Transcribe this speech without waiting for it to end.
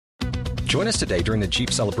Join us today during the Jeep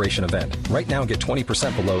Celebration event. Right now, get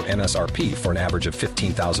 20% below MSRP for an average of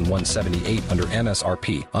 $15,178 under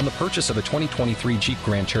MSRP on the purchase of a 2023 Jeep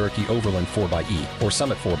Grand Cherokee Overland 4xE or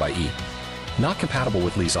Summit 4xE. Not compatible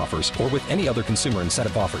with lease offers or with any other consumer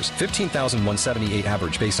incentive offers. $15,178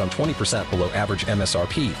 average based on 20% below average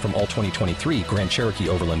MSRP from all 2023 Grand Cherokee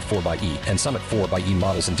Overland 4xE and Summit 4xE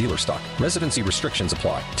models in dealer stock. Residency restrictions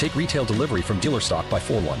apply. Take retail delivery from dealer stock by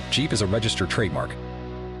 4/1. Jeep is a registered trademark.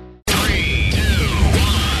 3, 2, 1.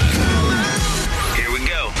 Here we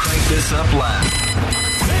go. Crank this up loud.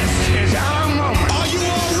 This is our moment. Are you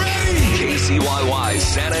all ready? KCYY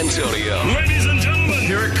San Antonio. Ladies and gentlemen,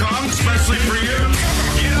 here it comes, especially for you.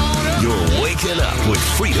 Get on up. You're waking up with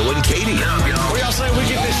Frito and Katy. What y'all say we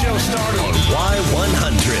get this show started? On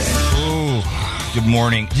Y100. Ooh, good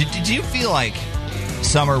morning. Did you feel like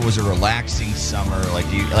summer was a relaxing summer?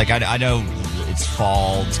 I know it's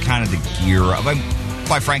fall. It's kind of the gear up.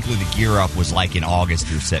 Quite frankly, the gear up was like in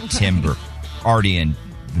August or September, already in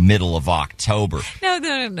the middle of October.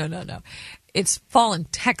 No. It's fall in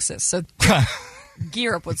Texas, so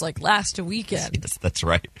gear up was like last weekend. Yes, that's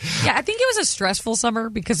right. Yeah, I think it was a stressful summer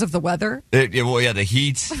because of the weather. The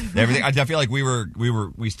heat, everything. I feel like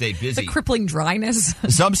we stayed busy. The crippling dryness.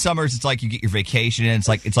 Some summers, it's like you get your vacation in. It's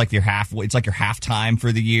like your halftime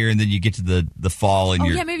for the year, and then you get to the fall and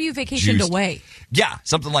maybe you vacationed juiced. away. Yeah,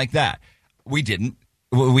 something like that. We didn't.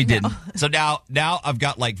 We didn't. So now I've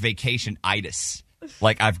got like vacation-itis.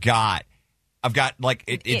 Like I've got like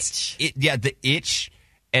the itch.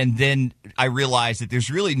 And then I realized that there's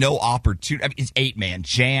really no opportunity. I mean, it's 8-man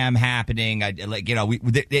jam happening. But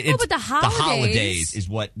the holidays is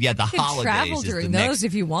what. Yeah, the holidays travel is during the those next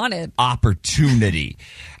if you wanted. Opportunity.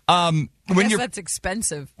 That's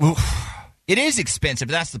expensive. It is expensive,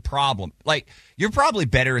 but that's the problem. Like, you're probably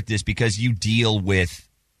better at this because you deal with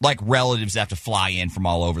like relatives that have to fly in from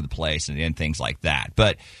all over the place and things like that.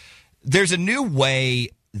 But there's a new way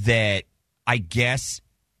that I guess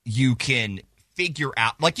you can figure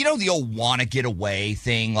out, like, the old wanna get away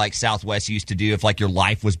thing like Southwest used to do if like your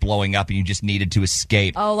life was blowing up and you just needed to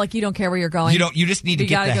escape. Oh, like you don't care where you're going. You just need to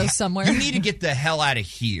go somewhere. You need to get the hell out of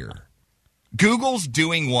here. Google's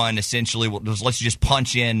doing one essentially. Let's just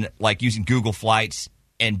punch in, like using Google Flights,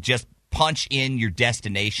 and just punch in your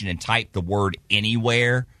destination and type the word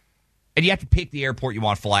anywhere. And you have to pick the airport you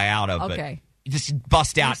want to fly out of. Okay. But just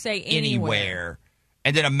bust out say anywhere.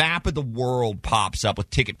 And then a map of the world pops up with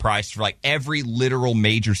ticket prices for like every literal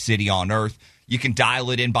major city on Earth. You can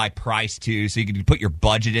dial it in by price too, so you can put your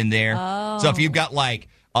budget in there. Oh. So if you've got like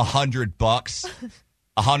 $100,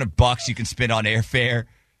 $100 you can spend on airfare,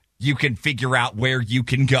 you can figure out where you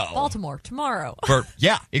can go. Baltimore tomorrow.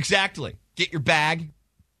 Yeah, exactly. Get your bag.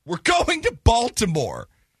 We're going to Baltimore,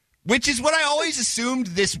 which is what I always assumed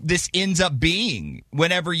this ends up being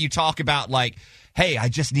whenever you talk about like, hey, I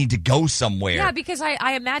just need to go somewhere. Yeah, because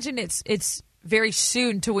I imagine it's very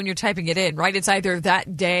soon to when you're typing it in, right? It's either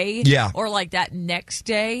that day or like that next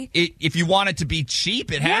day. If you want it to be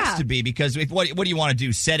cheap, it has to be, because what do you want to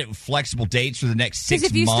do? Set it with flexible dates for the next 6 months?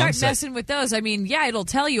 Because if you start messing with those, I mean, it'll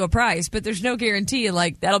tell you a price, but there's no guarantee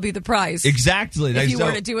like that'll be the price. Exactly. If you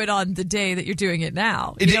were to do it on the day that you're doing it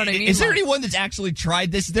now. You know what I mean? Is there anyone that's actually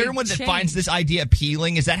tried this? Is there anyone that finds this idea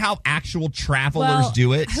appealing? Is that how actual travelers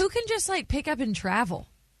do it? Who can just like pick up and travel?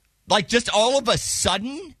 Like just all of a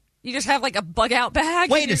sudden? You just have like a bug out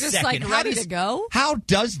bag. Wait and you're a just second. Like ready to go. How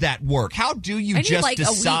does that work? How do you just like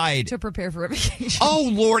decide a week to prepare for a vacation? Oh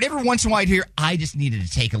Lord! Every once in a while, I hear I just needed to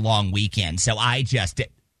take a long weekend, so I just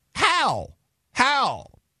did. How,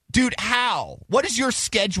 dude? How? What does your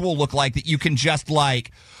schedule look like that you can just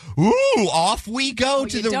like? Ooh, off we go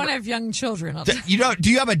to you the. Don't have young children. Do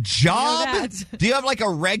you have a job? Do you have like a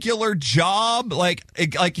regular job? Like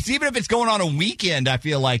even if it's going on a weekend, I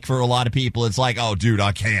feel like for a lot of people, it's like, oh, dude,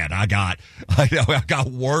 I can't. I got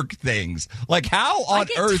work things. Like how on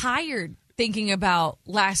earth? I get tired thinking about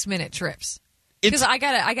last minute trips because I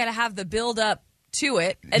gotta have the build up to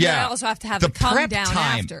it, and then I also have to have the come down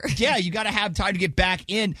time. after. Yeah, you got to have time to get back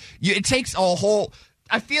in. It takes a whole.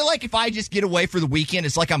 I feel like if I just get away for the weekend,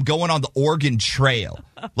 it's like I'm going on the Oregon Trail.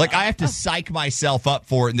 Like I have to psych myself up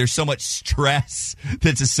for it, and there's so much stress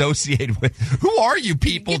that's associated with. Who are you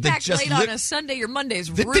people get that back just late on a Sunday? Your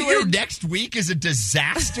Monday's ruined. Your next week is a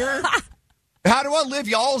disaster. How do I live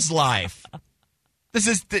y'all's life?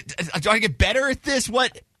 Do I get better at this?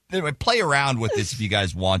 What? Anyway, play around with this if you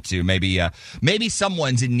guys want to. Maybe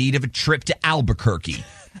someone's in need of a trip to Albuquerque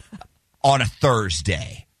on a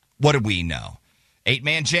Thursday. What do we know?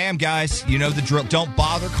 8-man jam, guys. You know the drill. Don't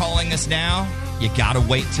bother calling us now. You got to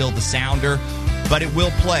wait till the sounder. But it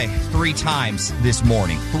will play 3 times this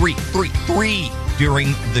morning. Three.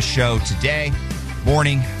 during the show today.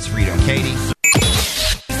 Morning, it's Frito and Katy.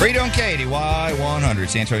 Frito and Katy, Y100,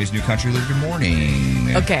 San Antonio's new country leader. Good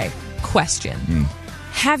morning. Okay, question.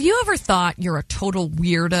 Have you ever thought you're a total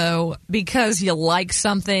weirdo because you like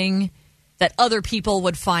something that other people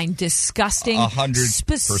would find disgusting? 100%.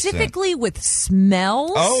 Specifically with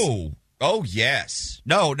smells? Oh, yes.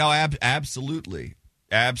 No, absolutely.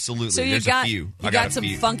 Absolutely. So There's a few. You got some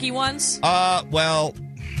funky ones? Well...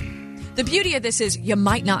 The beauty of this is you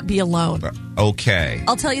might not be alone. Okay.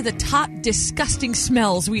 I'll tell you the top disgusting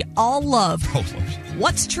smells we all love. Oh, Lord.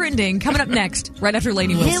 What's trending? Coming up next, right after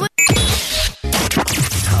Lainey Wilson.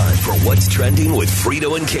 Time for What's Trending with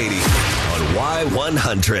Frito and Katy on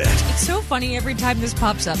Y100. It's so funny every time this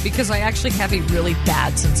pops up because I actually have a really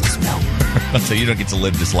bad sense of smell. So you don't get to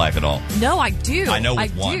live this life at all. No, I do. I know I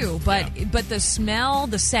one. do, but the smell,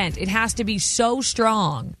 the scent, it has to be so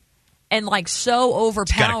strong and like so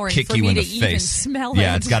overpowering for me to even smell it.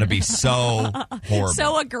 Yeah, it's got to be so horrible.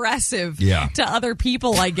 So aggressive to other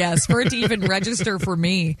people, I guess, for it to even register for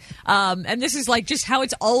me. And this is like just how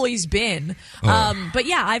it's always been. But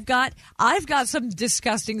yeah, I've got some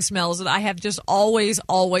disgusting smells that I have just always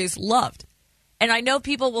loved. And I know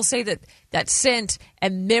people will say that scent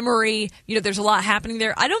and memory, there's a lot happening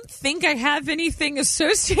there. I don't think I have anything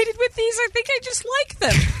associated with these. I think I just like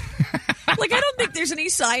them. Like, I don't think there's any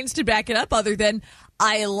science to back it up other than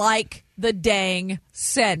I like the dang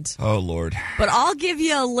scent. Oh, Lord. But I'll give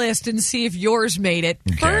you a list and see if yours made it.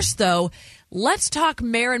 Okay. First, though, let's talk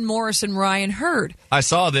Maren Morris and Ryan Hurd. I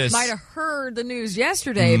saw this. Might have heard the news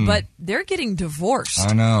yesterday, but they're getting divorced.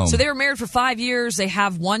 I know. So they were married for 5 years. They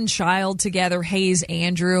have one child together, Hayes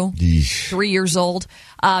Andrew, 3 years old.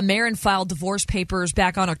 Maren filed divorce papers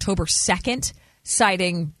back on October 2nd.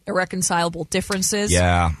 Citing irreconcilable differences.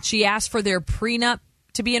 Yeah. She asked for their prenup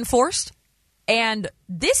to be enforced. And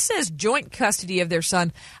this says joint custody of their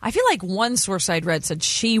son. I feel like one source I'd read said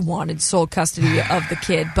she wanted sole custody of the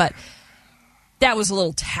kid, but that was a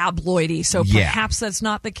little tabloidy, so perhaps that's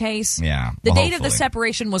not the case. Yeah. The date of the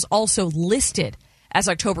separation was also listed as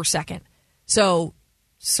October 2nd. So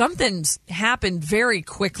something's happened very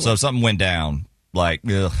quickly. So something went down. Like,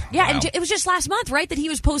 ugh, yeah, wow. And it was just last month, right, that he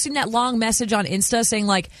was posting that long message on Insta saying,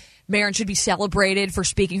 like, Maren should be celebrated for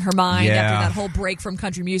speaking her mind after that whole break from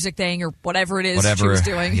country music thing or whatever it is she was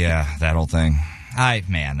doing. Yeah, that whole thing.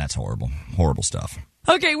 Man, that's horrible. Horrible stuff.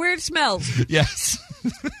 Okay, weird smells. Yes.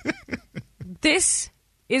 This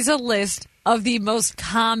is a list of the most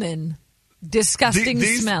common disgusting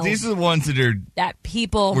smells. These are the ones that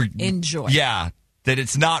people enjoy. Yeah. That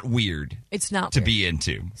it's not weird. It's not to weird. Be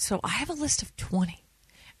into. So I have a list of 20.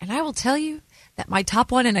 And I will tell you that my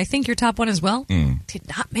top one, and I think your top one as well, did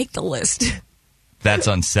not make the list. That's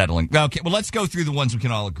unsettling. Okay, well, let's go through the ones we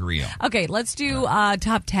can all agree on. Okay, let's do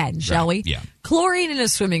top 10, shall we? Yeah. Chlorine in a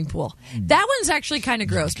swimming pool. That one's actually kind of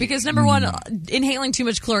gross because, number one, inhaling too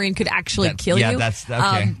much chlorine could actually kill you. Yeah, that's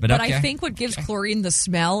okay. But I think what gives chlorine the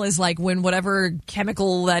smell is like when whatever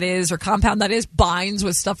chemical that is or compound that is binds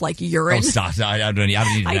with stuff like urine. Oh, stop. I don't need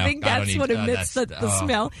to know. I think that's what emits the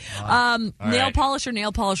smell. Nail polish or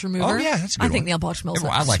nail polish remover. Oh, yeah, that's a good I think one. nail polish smells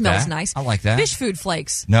that. nice. I like that. Fish food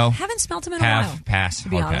flakes. No. Haven't smelt them in a while. Pass. To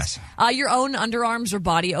be honest. Your own underarms or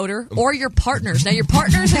body odor or your partner's. Now, your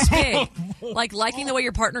partner's is big. Like liking the way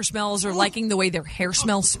your partner smells or liking the way their hair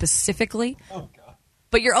smells specifically. Oh, God.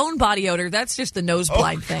 But your own body odor, that's just the nose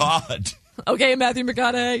blind thing. Oh, God. Okay, Matthew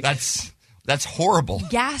McConaughey. That's horrible.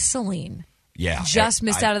 Gasoline. Yeah. Just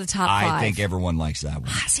missed out of the top 5. I think everyone likes that one.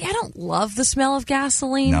 See, I don't love the smell of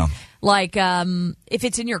gasoline. No. Like, if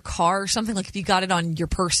it's in your car or something, like if you got it on your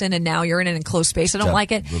person and now you're in an enclosed space, I don't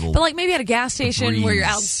like it. But like maybe at a gas station where you're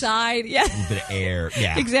outside. Yeah. A little bit of air.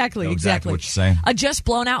 Yeah. Exactly. What you're saying. A just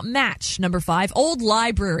blown out match, number 5. Old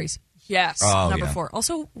libraries. Yes. Number 4.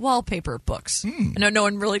 Also, wallpaper books. I know no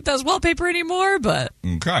one really does wallpaper anymore, but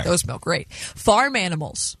those smell great. Farm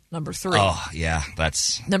animals. Number 3. Oh, yeah.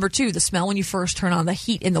 That's... Number 2, the smell when you first turn on the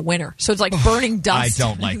heat in the winter. So it's like burning dust. I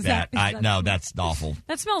don't like that. No, that's awful.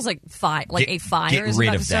 That smells like a fire. Get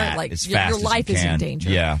rid of that like as your fast as life you is can. in danger.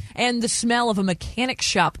 Yeah. And the smell of a mechanic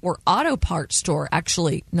shop or auto parts store,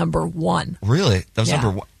 actually, number 1. Really? That was number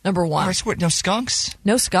 1? Number 1. I swear, no skunks?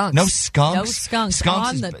 No skunks. No skunks? No skunks.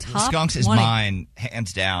 On the top Skunks is 20. mine,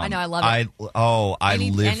 hands down. I know, I love it. I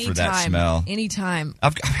live for that smell. Anytime.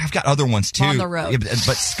 I've got other ones, too. On the road. Yeah,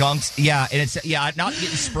 but skunks, and it's not getting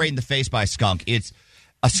sprayed in the face by a skunk. It's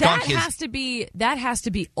a skunk. That has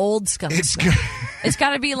to be old skunk smell. It's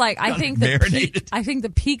got to be like I think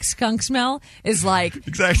the peak skunk smell is like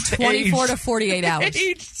 24 to 48 hours.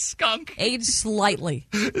 Aged skunk. Aged slightly.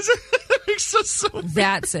 That makes so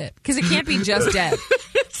That's it. Because it can't be just dead.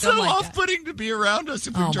 so off-putting to be around us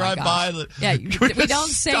if we drive by. We don't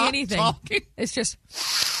say anything. Talking? It's just...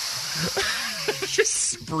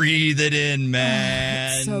 Just breathe it in,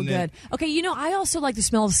 man. It's so good. Okay, I also like the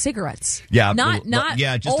smell of cigarettes. Yeah, not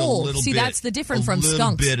just old. a little See, bit. that's the difference from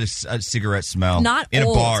skunks. A little bit of cigarette smell. Not in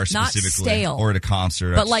old, a bar not specifically, stale. or at a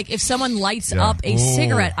concert. But like if someone lights up a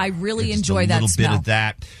cigarette, I really enjoy that smell. A little bit of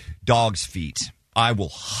that. Dog's feet. I will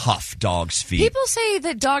huff dog's feet. People say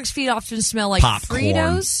that dog's feet often smell like popcorn.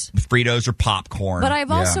 Fritos or popcorn. But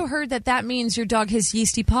I've also heard that means your dog has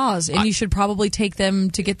yeasty paws, and you should probably take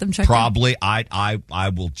them to get them checked out. Probably. I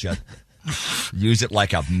will just use it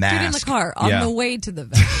like a mask. Get in the car on the way to the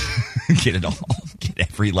vet. Get it all.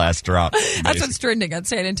 Get every last drop. That's what's trending on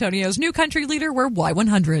San Antonio's new country leader. We're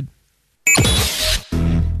Y100.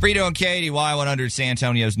 Frito and Katy, Y100, San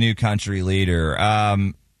Antonio's new country leader.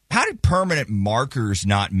 How did permanent markers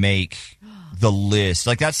not make the list?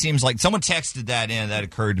 Like, that seems like someone texted that in. That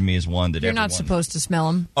occurred to me as one that you're not supposed to smell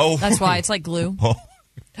them. Oh, that's why it's like glue.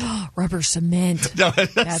 Rubber cement. No,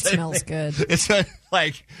 that smells good. It's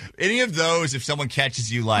like any of those. If someone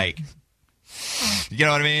catches you, like, you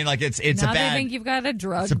know what I mean? Like it's now a bad. They think you've got a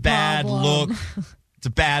drug. It's a bad problem. look. It's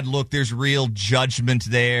a bad look. There's real judgment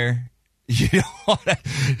there.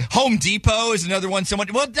 Home Depot is another one.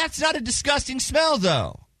 Well, that's not a disgusting smell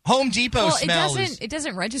though. Home Depot smell. It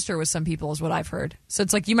doesn't register with some people, is what I've heard. So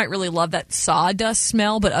it's like you might really love that sawdust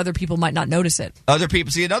smell, but other people might not notice it. Other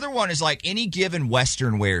people see another one is like any given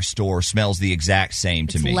Western wear store smells the exact same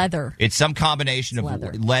to me. Leather. It's some combination of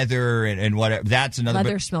leather and whatever. That's another.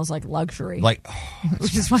 Leather smells like luxury. Like,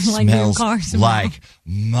 which is why I like new cars. Like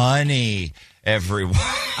money. Everyone.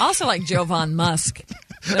 I also like Jovan Musk.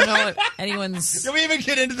 I don't know what anyone's... Can we even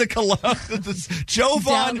get into the cologne?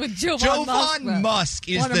 Jovan Musk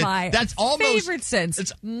is one of my that's almost favorite scents.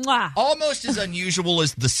 It's almost as unusual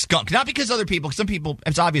as the skunk. Not because some people,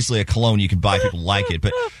 it's obviously a cologne you can buy. People like it,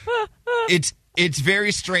 but it's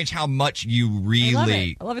very strange how much you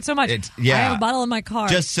really... I love it so much. I have a bottle in my car.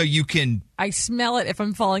 Just so you can... I smell it if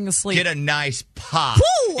I'm falling asleep. Get a nice pop.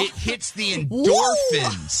 Woo! It hits the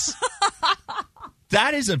endorphins.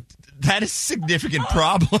 That is a significant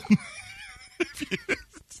problem.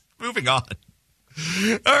 Moving on.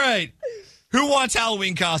 All right. Who wants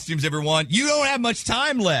Halloween costumes, everyone? You don't have much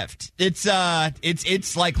time left. It's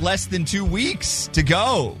like less than 2 weeks to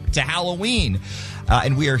go to Halloween.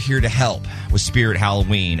 And we are here to help with Spirit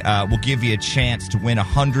Halloween. We'll give you a chance to win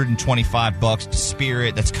 $125 to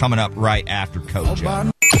Spirit. That's coming up right after Kojo.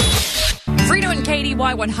 Frito and Katy,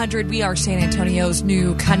 Y100. We are San Antonio's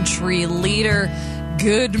new country leader.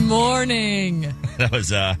 Good morning. That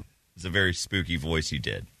was a very spooky voice you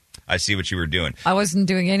did. I see what you were doing. I wasn't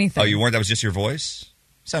doing anything. Oh, you weren't? That was just your voice?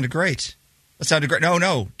 Sounded great. That sounded great. No,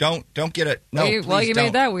 don't get it. No, you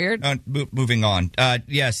made that weird. Moving on.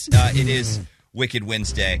 Yes, it is Wicked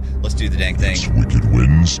Wednesday. Let's do the dang thing. It's Wicked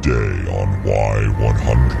Wednesday on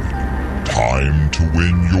Y100. Time to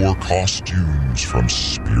win your costumes from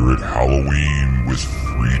Spirit Halloween with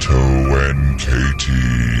Frito and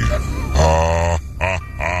Katy.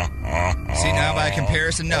 See, now by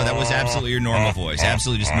comparison, no, that was absolutely your normal voice.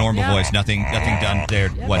 Absolutely just normal voice. Nothing done there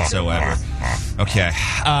whatsoever. Okay.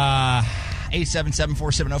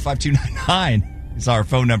 877-470-5299 is our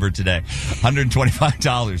phone number today.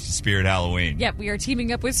 $125 to Spirit Halloween. Yep, we are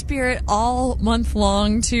teaming up with Spirit all month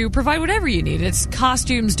long to provide whatever you need. It's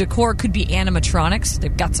costumes, decor, could be animatronics.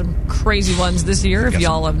 They've got some crazy ones this year if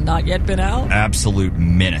y'all have not yet been out. Absolute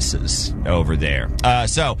menaces over there.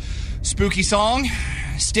 So, spooky song,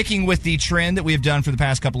 sticking with the trend that we have done for the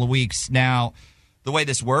past couple of weeks. Now, the way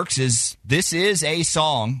this works is this is a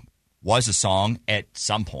song, was a song at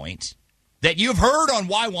some point, that you've heard on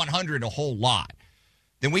Y100 a whole lot.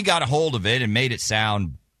 Then we got a hold of it and made it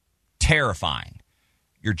sound terrifying.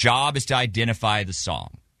 Your job is to identify the song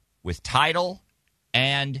with title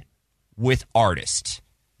and with artist.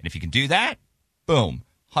 And if you can do that, boom,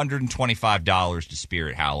 $125 to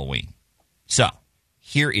Spirit Halloween. So,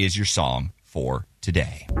 here is your song for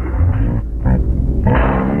today.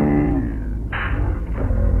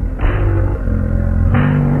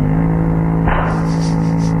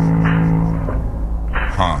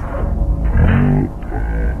 Huh.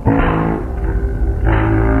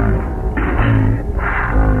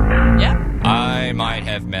 Yep. I might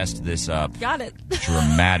have messed this up. Got it.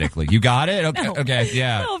 Dramatically. You got it? Okay, No. okay,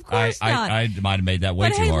 yeah. No, of course not. I might have made that way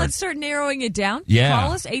But too hey, hard. let's start narrowing it down. Yeah.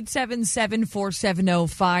 Call us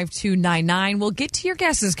 877-470-5299. We'll get to your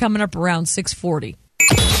guesses coming up around 6:40.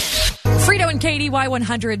 Frito and Katy,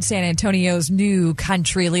 Y100, San Antonio's new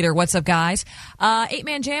country leader. What's up, guys?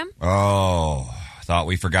 8-man jam. Oh, I Thought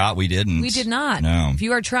we forgot. We didn't. We did not. No. If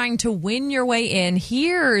you are trying to win your way in,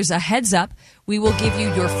 here's a heads up. We will give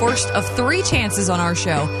you your first of 3 chances on our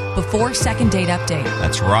show before second date update.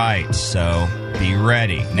 That's right. So be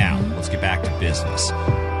ready. Now, let's get back to business.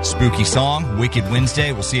 Spooky song, Wicked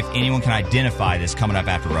Wednesday. We'll see if anyone can identify this coming up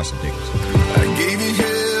after Russell Diggers. I gave you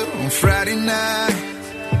hell on Friday night.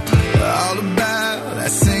 All about that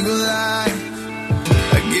single life.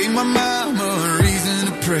 I gave my mama a reason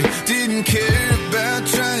to pray. Didn't care about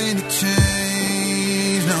trying to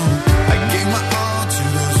change. No, I gave my all to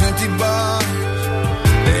those empty bars.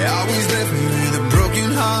 They always left me with a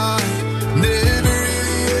broken heart. Never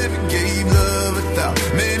really ever gave love a thought.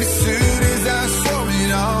 Man, as soon as I was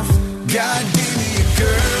falling off, God gave me a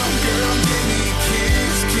girl, girl gave me a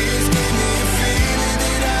kiss, kiss gave me a feeling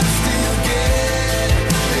that I still get.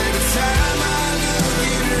 Every time I look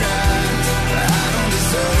in her eyes, I don't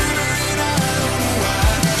deserve her and I don't know why.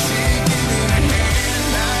 She gave me her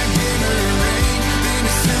hand, I gave her a ring. Then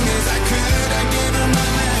as soon as I could, I gave her my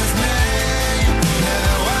last name.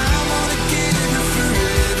 Now I wanna give her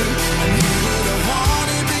forever. I knew what I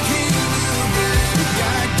wanted, became a little better.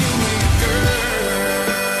 God gave me a girl.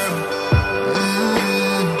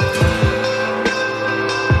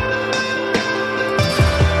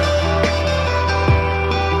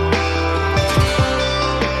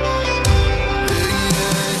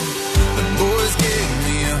 The boys gave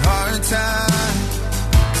me a hard time,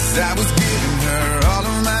 'cause I was giving her all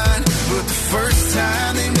of mine. But the first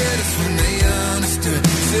time they met us when they understood,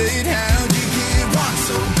 said, how'd you get one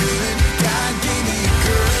so good? God gave me a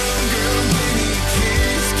girl, girl gave me a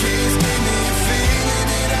kiss, kiss gave me a feeling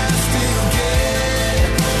that I still get.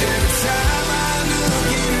 Every time I look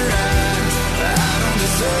in her eyes, I don't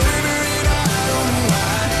deserve her and I don't know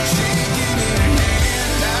why. She gave me her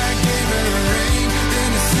hand, I gave her a ring.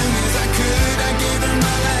 Then as soon as I could, I gave her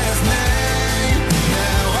my last name.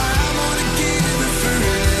 Now I wanna give her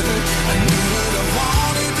forever. I knew what I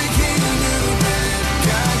wanted, became a little better.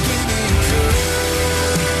 God gave me a girl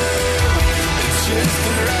at just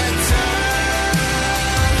the right time.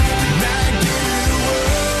 And I gave her the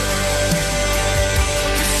world,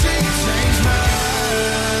 'cause she changed my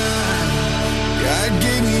mind. God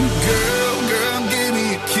gave me a girl, girl gave me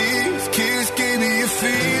a kiss, kiss gave me a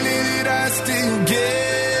feeling that I still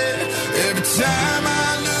get. Every time I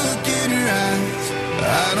look in her eyes,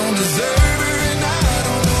 I don't deserve her and I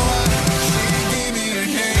don't know why. She gave me her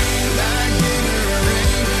hand, I gave her a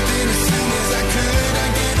ring. Then as soon as I could, I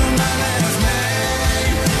gave her my last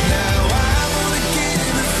name. Now I wanna give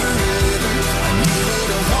her forever. I knew what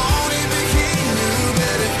I wanted, but he knew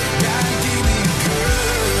better. God gave me a girl.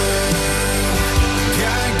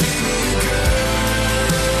 God gave me a girl.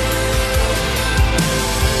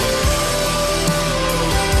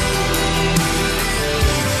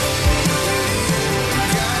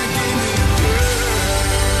 God gave me a girl.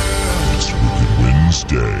 It's Wicked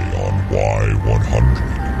Wednesday on Y100.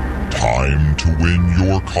 Time to win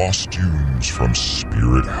your costumes from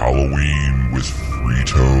Spirit Halloween with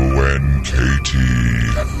Frito and Katy.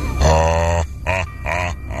 Ah, ah,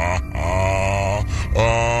 ah, ah, ah,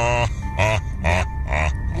 ah, ah, ah.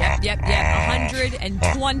 Yep.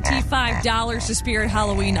 $125 to Spirit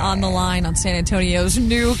Halloween on the line on San Antonio's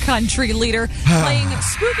new country leader playing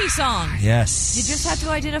Spooky Song. Yes. You just have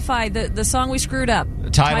to identify the song we screwed up.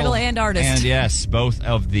 Title and artist. And yes, both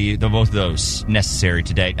of those necessary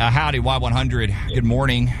today. Howdy, Y100. Good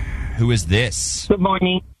morning. Who is this? Good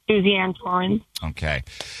morning, Susie Ann Torrance. Okay.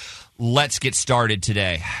 Let's get started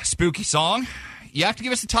today. Spooky song. You have to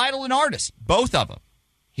give us the title and artist. Both of them.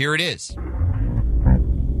 Here it is.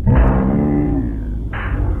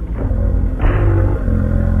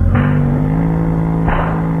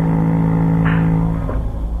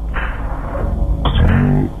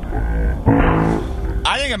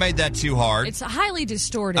 I think I made that too hard. It's highly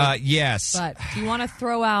distorted. Yes. But do you want to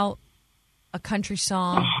throw out a country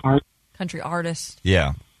song, country artist?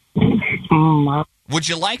 Yeah. Would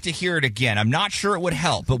you like to hear it again? I'm not sure it would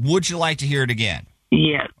help, but would you like to hear it again?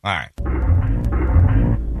 Yes. All right.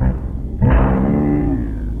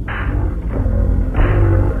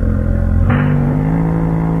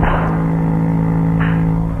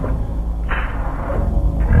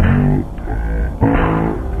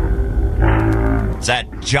 Is that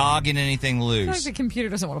jogging anything I feel like loose? the computer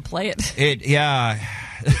doesn't want to play it. Yeah.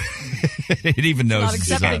 It even knows Not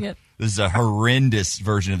accepting it. This is a horrendous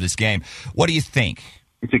version of this game. What do you think?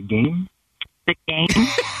 It's a game? The game?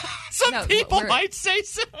 Some people might say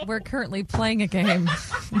so. We're currently playing a game.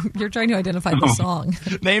 You're trying to identify the song.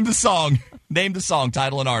 Name the song. Name the song,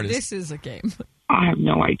 title, and artist. This is a game. I have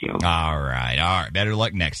no idea. All right. Better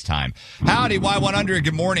luck next time. Howdy, Y100.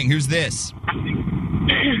 Good morning. Who's this?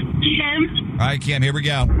 Kim. All right, Kim, here we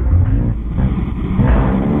go.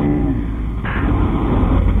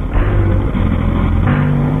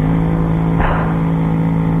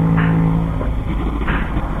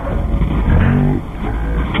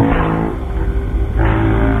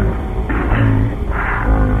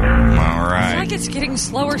 It's getting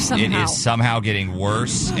slower somehow. It is somehow getting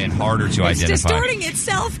worse and harder to identify. It's distorting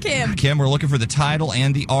itself, Kim. Kim, we're looking for the title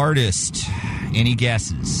and the artist. Any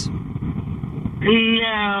guesses? No,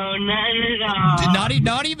 none at all. Not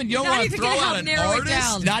even. You don't want to throw out an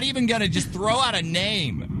artist? Not even going to just throw out a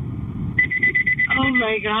name. Oh,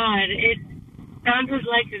 my God. It sounded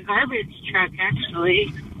like a garbage truck,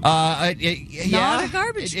 actually. Not a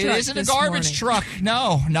garbage truck. It isn't a garbage truck.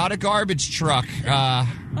 No, not a garbage truck.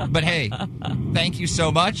 But hey, thank you so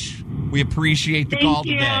much. We appreciate the call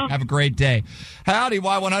today. Have a great day. Howdy,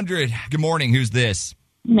 Y100. Good morning. Who's this?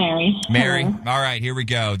 Mary. Mary. Hello. All right, here we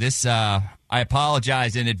go. This, I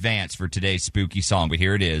apologize in advance for today's spooky song, but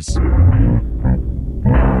here it is.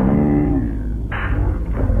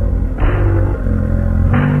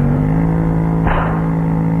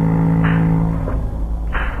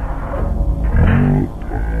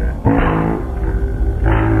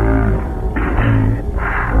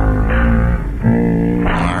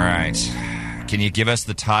 Can you give us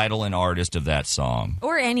the title and artist of that song?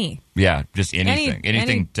 Or any. Yeah, just anything.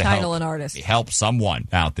 Anything to title and artist. Help someone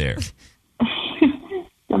out there.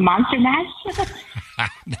 The Monster Mash?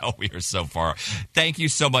 No, we are so far. Thank you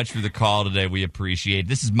so much for the call today. We appreciate it.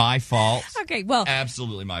 This is my fault. Okay, well.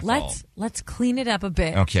 Absolutely my fault. Let's clean it up a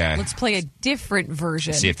bit. Okay. Let's play a different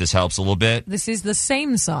version. See if this helps a little bit. This is the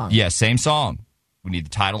same song. Yeah, same song. We need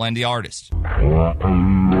the title and the artist.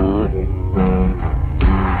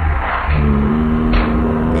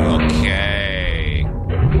 Okay. I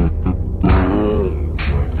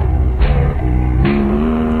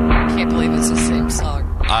can't believe it's the same song.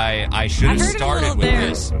 I should have started with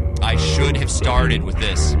this. I should have started with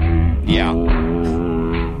this. Yeah.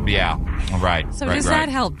 Yeah. All right. So does that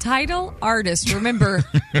help? Title, artist. Remember,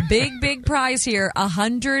 big prize here,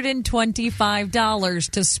 $125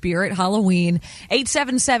 to Spirit Halloween.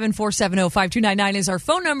 877-470-5299 is our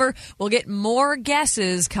phone number. We'll get more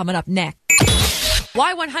guesses coming up next.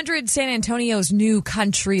 Y100, San Antonio's new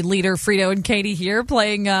country leader, Frito and Katy here,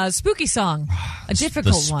 playing a spooky song. A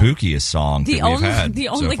difficult one. The spookiest song that we've had The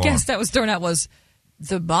only guess that was thrown out was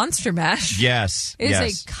the Monster Mash. Yes. It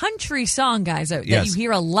is a country song, guys, that you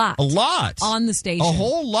hear a lot. A lot. On the station. A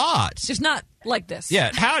whole lot. It's just not like this.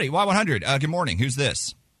 Yeah. Howdy, Y100. Good morning. Who's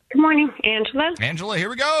this? Good morning, Angela. Angela, here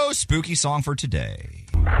we go. Spooky song for today.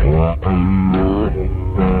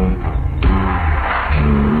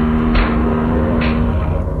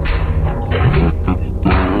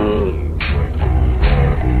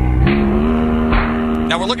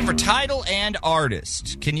 Now we're looking for title and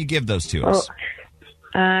artist. Can you give those to us?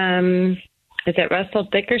 Is it Russell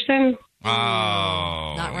Dickerson?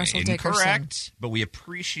 Oh, not Russell incorrect. Dickerson. But we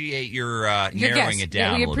appreciate your narrowing it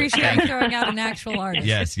down. We appreciate you throwing out an actual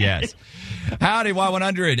artist. Yes. Howdy,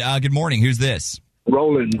 Y100. Good morning. Who's this?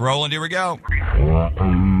 Roland. Roland, here we go.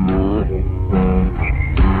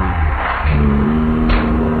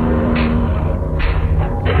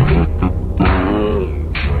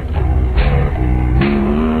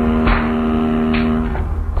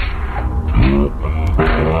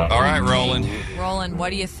 All right, Roland. Roland, what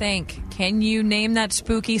do you think? Can you name that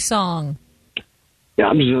spooky song? Yeah,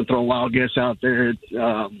 I'm just going to throw a wild guess out there. It's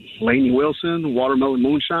Lainey Wilson, Watermelon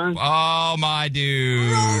Moonshine. Oh, my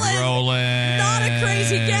dude. Roland. Not a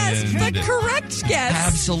crazy guess, but correct guess.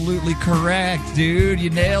 Absolutely correct, dude. You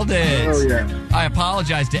nailed it. Oh, yeah. I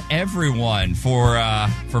apologize to everyone for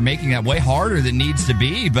making that way harder than needs to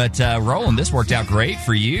be. But, Roland, this worked out great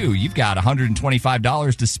for you. You've got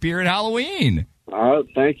 $125 to Spirit Halloween. All right,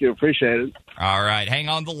 thank you. Appreciate it. All right, hang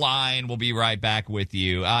on the line. We'll be right back with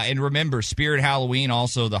you. And remember, Spirit Halloween,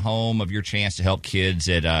 also the home of your chance to help kids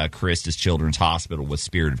at Christus Children's Hospital with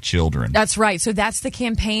Spirit of Children. That's right. So that's the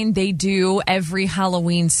campaign they do every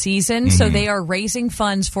Halloween season. Mm-hmm. So they are raising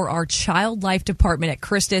funds for our Child Life Department at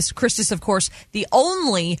Christus. Christus, of course, the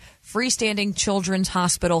only freestanding children's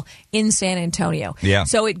hospital in San Antonio. Yeah.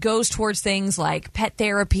 So it goes towards things like pet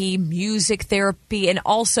therapy, music therapy, and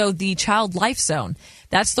also the Child Life Zone.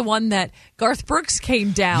 That's the one that Garth Brooks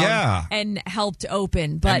came down Yeah. and helped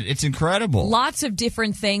open. But And it's incredible. lots of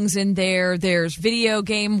different things in there. There's video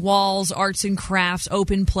game walls, arts and crafts,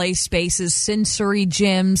 open play spaces, sensory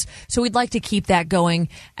gyms. So we'd like to keep that going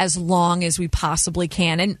as long as we possibly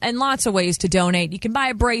can. And lots of ways to donate. You can buy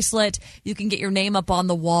a bracelet. You can get your name up on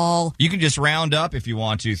the wall. You can just round up if you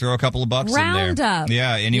want to. Throw a couple of bucks in there. Round up.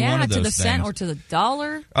 Yeah, any one of those to the things. cent or to the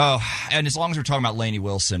dollar. Oh, and as long as we're talking about Lainey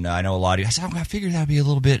Wilson, I know a lot of you. I figured that would be a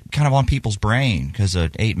little bit kind of on people's brain because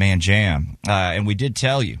of 8-Man Jam. And we did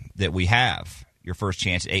tell you that we have your first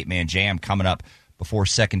chance at 8-Man Jam coming up before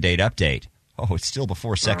Second Date Update. Oh, it's still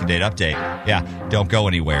before Second Date Update. Yeah, don't go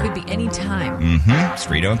anywhere. Could be any time. It's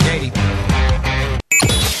Frito and Katy.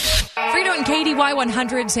 Frito and Katy,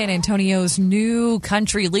 Y100, San Antonio's new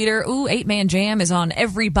country leader. Ooh, 8-Man Jam is on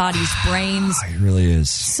everybody's brains. It really is.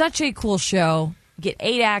 Such a cool show. Get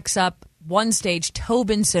 8 acts up, one stage,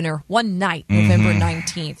 Tobin Center, one night, November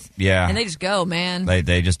 19th. Yeah. And they just go, man.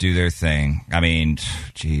 They just do their thing. I mean,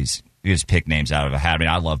 geez, you just pick names out of a hat. I mean,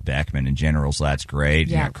 I love Beckman in general, so that's great.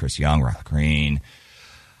 Yeah. You got Chris Young, Riley Green,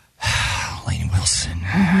 Lainey Wilson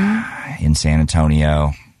in San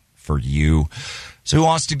Antonio for you. So who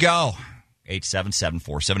wants to go?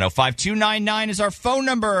 877-470-5299 is our phone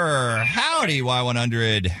number. Howdy,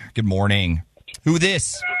 Y100. Good morning. Who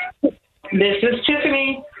this? This is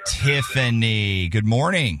Tiffany. Tiffany. Good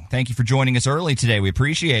morning. Thank you for joining us early today. We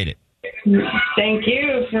appreciate it. Thank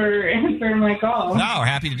you for answering my call. No, we're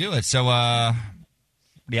happy to do it. So, what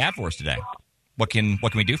do you have for us today? What can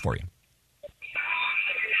we do for you?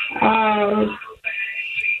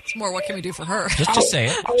 It's more, what can we do for her? Just say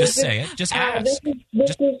it. Just say it. Just ask.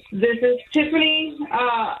 This is Tiffany.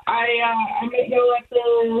 I met you at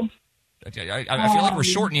the... I feel like we're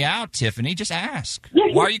shorting you out, Tiffany. Just ask.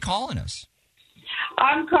 Why are you calling us?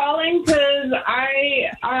 I'm calling because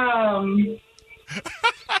I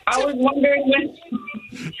was wondering when...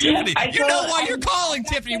 Tiffany, you know why you're calling,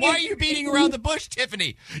 Tiffany. Why are you beating around the bush,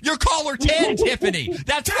 Tiffany? You're caller 10, Tiffany.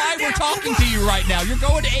 That's why we're talking to you right now. You're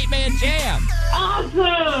going to 8-Man Jam.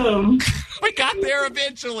 Awesome. We got there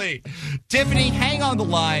eventually. Tiffany, hang on the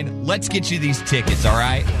line. Let's get you these tickets, all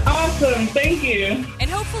right? Awesome. Thank you. And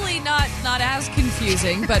hopefully not as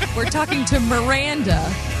confusing, but we're talking to Miranda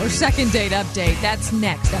for Second Date Update. That's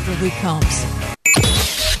next after Luke Combs.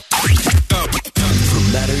 For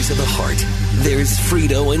matters of the heart, there's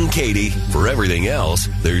Frito and Katy. For everything else,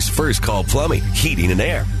 there's First Call Plumbing, Heating and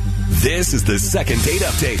Air. This is the Second Date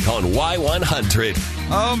Update on Y100.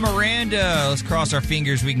 Oh, Miranda, let's cross our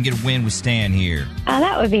fingers we can get a win with Stan here. Oh,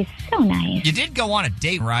 that would be so nice. You did go on a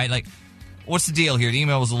date, right? Like, what's the deal here? The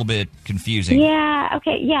email was a little bit confusing. Yeah,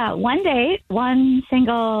 okay, yeah. One date, one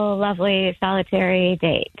single, lovely, solitary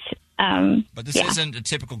date. But this isn't a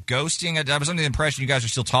typical ghosting. I was under the impression you guys are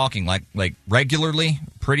still talking, like regularly,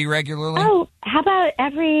 pretty regularly. Oh, how about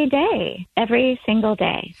every day, every single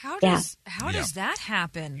day? How does that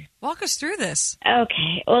happen? Walk us through this.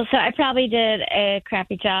 Okay, well, so I probably did a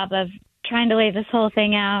crappy job of trying to lay this whole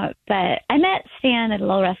thing out, but I met Stan at a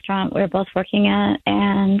little restaurant we were both working at,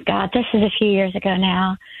 and God, this is a few years ago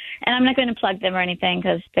now. And I'm not going to plug them or anything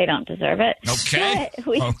because they don't deserve it. Okay.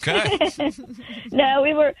 Okay. No,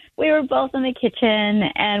 we were both in the kitchen,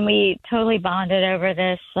 and we totally bonded over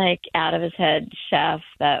this like out of his head chef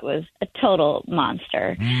that was a total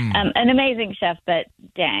monster. An amazing chef, but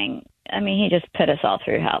dang, I mean, he just put us all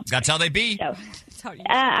through hell. That's how they be. So,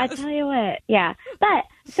 I tell you what, yeah. But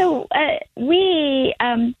so we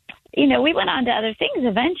went on to other things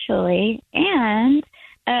eventually, and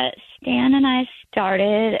Stan and I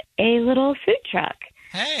started a little food truck.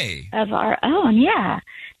 Hey. Of our own, yeah.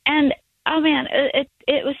 And, oh, man,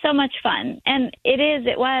 it was so much fun. And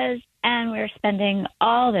it was, and we were spending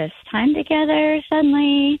all this time together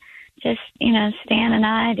suddenly, just, Stan and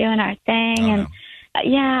I doing our thing. Oh, and,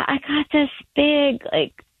 yeah, I got this big,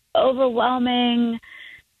 like, overwhelming,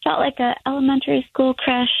 felt like a elementary school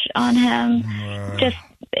crush on him, just,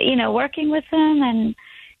 working with him. And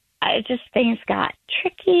things got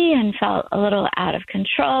tricky and felt a little out of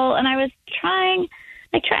control. And I was trying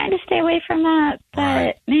to stay away from that,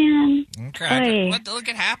 but man. Okay. Look,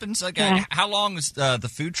 it happens. Like, how long is the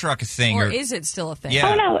food truck a thing? Or is it still a thing?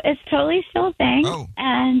 Yeah. Oh, no, it's totally still a thing. Oh.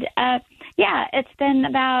 And, it's been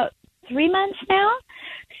about 3 months now.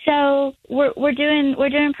 So we're doing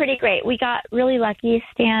pretty great. We got really lucky.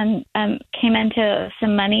 Stan came into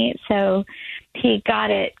some money, so he got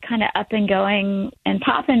it kind of up and going and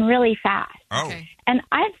popping really fast. Oh. Okay. And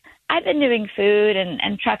I've been doing food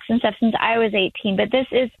and trucks and stuff since I was 18, but this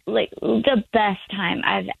is like the best time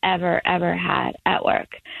I've ever had at work.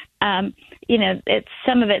 it's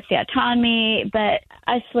some of it's the autonomy, but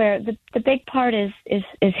I swear the big part is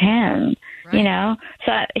him, right.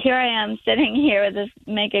 So here I am sitting here with this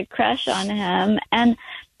mega crush on him. And,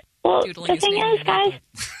 well, the thing is, guys,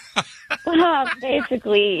 well,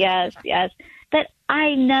 basically, yes. But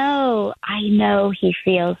I know he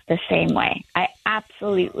feels the same way. I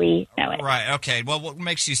absolutely know it. Right. Okay. Well, what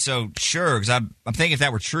makes you so sure? Because I'm thinking if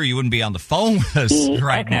that were true, you wouldn't be on the phone with us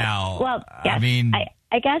right now. Well, yes,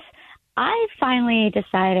 I guess I finally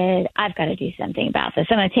decided I've got to do something about this.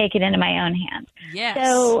 I'm going to take it into my own hands. Yes.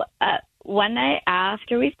 So one night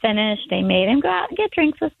after we finished, they made him go out and get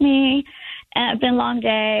drinks with me. And it's been a long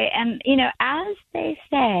day. And, as they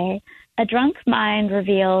say, a drunk mind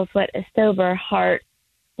reveals what a sober heart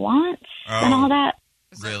wants and all that.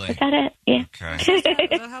 Really? Is that it? Yeah.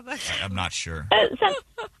 Okay. I'm not sure.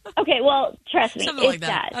 Okay, well, trust me. Something like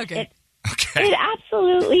that. Does. Okay. It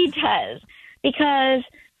absolutely does. Because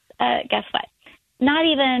guess what? Not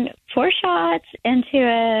even 4 shots into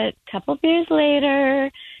a couple beers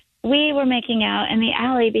later, we were making out in the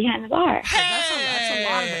alley behind the bar.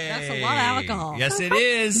 That's a lot of alcohol. Yes, it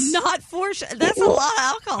is. Not 4 shots. That's a lot of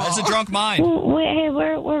alcohol. That's a drunk mind.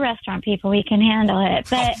 We're restaurant people. We can handle it.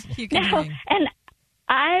 But and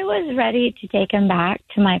I was ready to take him back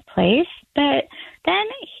to my place, but then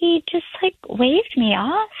he just waved me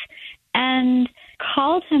off and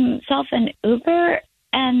called himself an Uber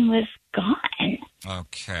and was gone.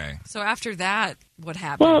 Okay. So after that, what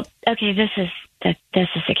happened? Well, okay, this is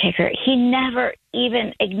the kicker. He never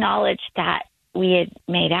even acknowledged that we had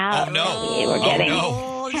made out. Oh, no. We were getting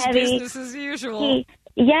heavy. Business as usual.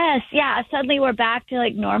 Suddenly we're back to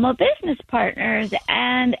normal business partners,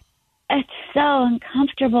 and it's so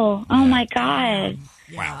uncomfortable. Oh my God.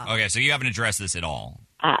 Wow. Okay, so you haven't addressed this at all.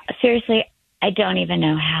 Seriously, I don't even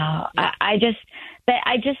know how. But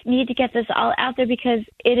I just need to get this all out there because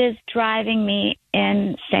it is driving me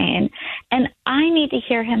insane. And I need to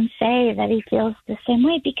hear him say that he feels the same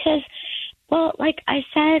way because, well, like I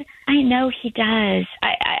said, I know he does.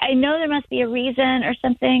 I know there must be a reason or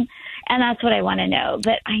something, and that's what I want to know.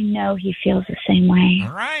 But I know he feels the same way.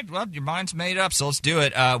 All right. Well, your mind's made up, so let's do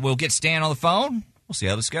it. We'll get Stan on the phone. We'll see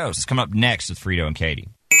how this goes. It's coming up next with Frito and Katy.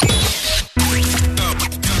 For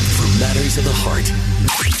matters of the heart.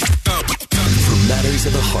 For matters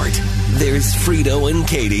of the heart, there's Frito and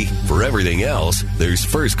Katy. For everything else, there's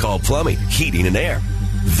First Call Plumbing, Heating and Air.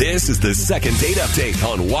 This is the second date update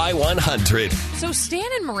on Y100. So Stan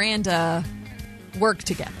and Miranda work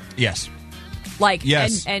together. Yes.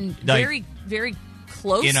 Yes. And very, very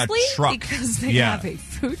closely. In a truck. Because they have a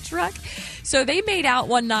food truck. So they made out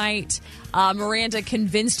one night. Miranda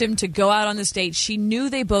convinced him to go out on this date. She knew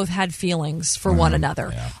they both had feelings for one another.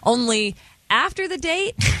 Yeah. Only after the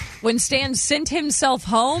date, when Stan sent himself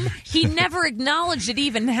home, he never acknowledged it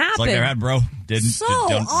even happened. It's like they're out, bro.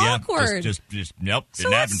 Awkward. Just nope. So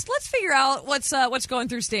let's figure out what's going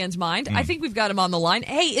through Stan's mind. I think we've got him on the line.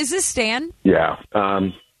 Hey, is this Stan? Yeah.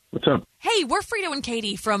 What's up? Hey, we're Frito and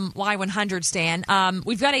Katy from Y100, Stan.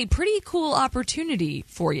 We've got a pretty cool opportunity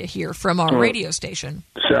for you here from our radio station.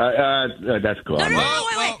 That's cool. No,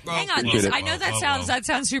 wait. Hang on. I know that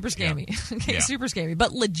sounds super scammy. Yeah. Okay, super scammy.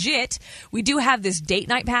 But legit, we do have this date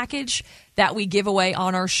night package that we give away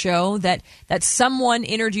on our show that someone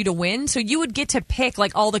entered you to win. So you would get to pick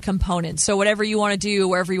all the components. So whatever you want to do,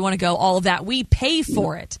 wherever you want to go, all of that, we pay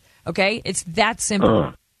for it. Okay? It's that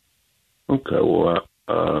simple. Okay. Well,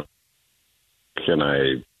 can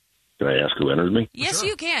I ask who entered me? Yes, sure.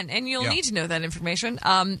 You can, and you'll need to know that information.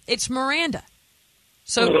 It's Miranda.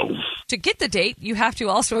 So to get the date, you have to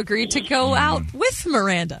also agree to go out with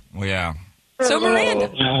Miranda. Well, yeah. So Miranda.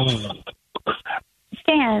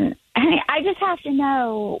 Stan, I just have to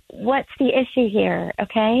know what's the issue here,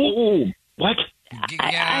 okay? What?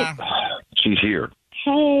 She's here.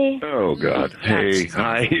 Hey. Oh, God. Hey.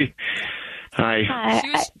 Hi. Hi.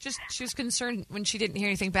 She was concerned when she didn't hear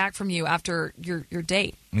anything back from you after your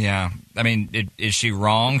date. Yeah. I mean, is she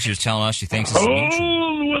wrong? She was telling us she thinks it's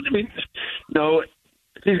mutual. No,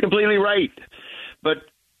 she's completely right. But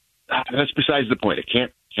that's besides the point. It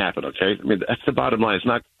can't happen, okay? I mean, that's the bottom line.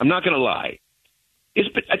 I'm not going to lie. It's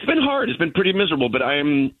been hard. It's been pretty miserable, but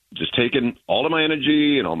I'm just taking all of my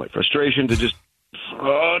energy and all my frustration to just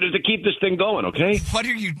to keep this thing going, okay? What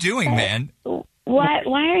are you doing, man? Why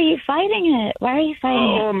are you fighting it? Why are you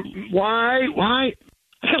fighting it? Why?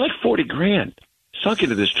 I got $40,000 sunk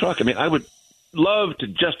into this truck. I mean, I would love to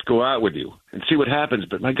just go out with you and see what happens,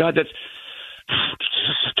 but my God, that's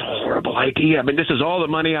such a horrible idea. I mean, this is all the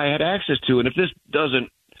money I had access to, and if this doesn't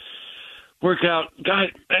work out,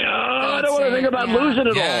 God, I don't want to think about losing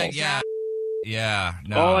it all. Yeah. Yeah,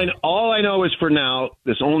 no. All I know is for now,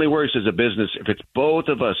 this only works as a business if it's both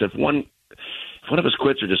of us. If one of us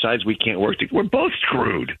quits or decides we can't work together, we're both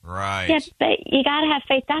screwed. Right. Yeah, but you got to have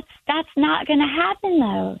faith. That's not going to happen,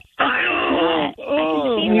 though.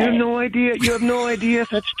 You have no idea. You have no idea if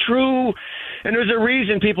that's true. And there's a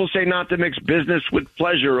reason people say not to mix business with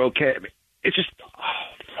pleasure, okay? I mean, it's just,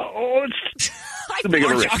 it's too big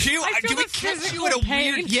of a risk. Do we catch you in a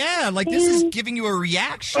weird... Yeah, like this is giving you a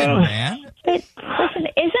reaction, man. But listen,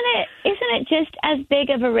 isn't it just as big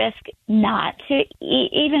of a risk not to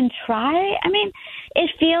even try? I mean, it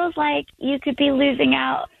feels like you could be losing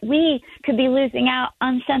out. We could be losing out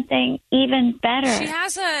on something even better.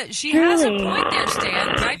 She has a point there,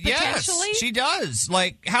 Stan. Right? Yes, Potentially, she does.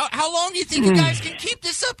 Like, how long do you think you guys can keep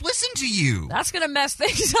this up? Listen to you. That's going to mess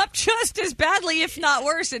things up just as badly, if not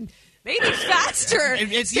worse, and maybe faster.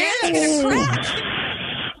 It's going to crash.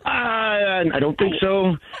 I don't think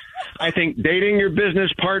so. I think dating your business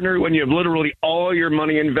partner when you have literally all your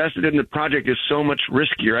money invested in the project is so much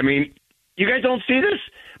riskier. I mean, you guys don't see this?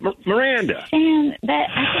 Miranda. Sam,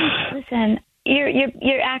 listen,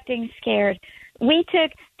 you're acting scared. Think of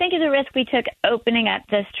the risk we took opening up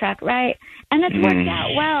this truck, right? And it's worked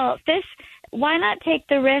out well. Why not take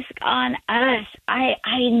the risk on us? I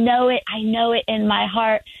know it. I know it in my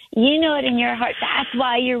heart. You know it in your heart. That's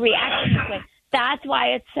why you're reacting this way. That's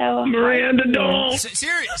why it's so Miranda, hard. don't.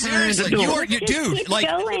 Seriously, dude, like,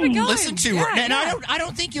 listen to her. And I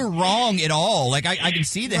don't think you're wrong at all. Like, I can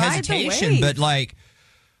see the hesitation, but like,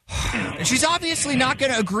 she's obviously not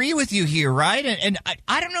going to agree with you here, right? And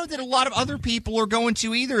I don't know that a lot of other people are going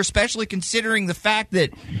to either, especially considering the fact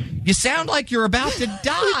that you sound like you're about to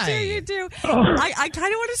die. You do. I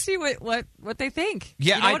kind of want to see what they think.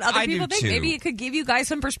 Yeah, you know what other people think. Too. Maybe it could give you guys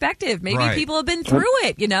some perspective. Maybe people have been through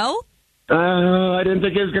it, you know? I didn't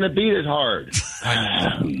think it was going to be this hard.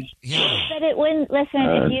 But it wouldn't, listen,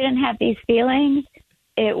 if you didn't have these feelings,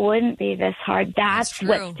 it wouldn't be this hard. That's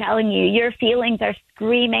what's telling you. Your feelings are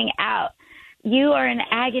screaming out. You are in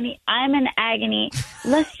agony. I'm in agony.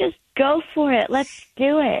 Let's just go for it. Let's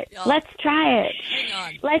do it. Let's try it. Hang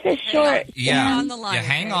on. Life is short. Yeah. On the line,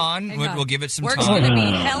 hang on. We'll give it some Work's time. Work's going to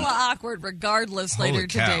be hella awkward regardless later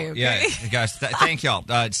today. Okay? Yeah, guys, thank y'all.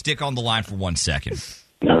 Stick on the line for 1 second.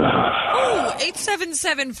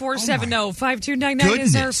 877-470-5299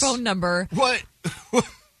 is our phone number. What?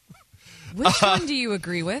 Which one do you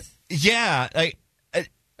agree with? Yeah.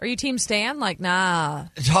 Are you Team Stan? Like, nah.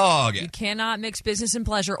 Dog. You cannot mix business and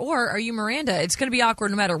pleasure. Or are you Miranda? It's going to be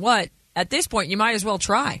awkward no matter what. At this point, you might as well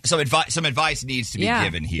try. Some advice needs to be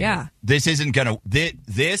given here. Yeah. This isn't going to...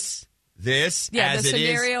 This as the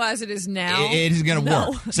scenario as it is now. It isn't going to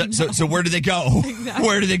work. So where do they go? Exactly.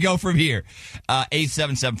 Where do they go from here?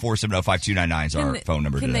 877-470-5299 is our phone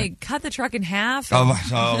number Can today. they cut the truck in half?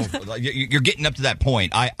 You're getting up to that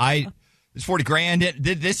point. It's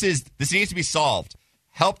 $40,000. This needs to be solved.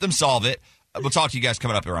 Help them solve it. We'll talk to you guys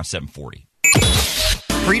coming up around 7:40.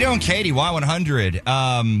 Frito and Katy,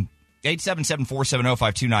 Y100.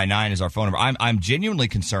 877-470-5299 is our phone number. I'm genuinely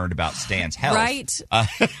concerned about Stan's health. Right.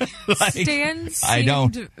 Stan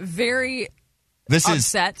seemed very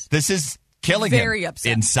upset. This is killing very him.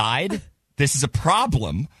 Upset. Inside. This is a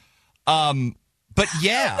problem. But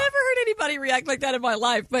yeah. I've never heard anybody react like that in my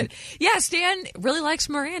life. But yeah, Stan really likes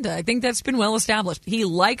Miranda. I think that's been well established. He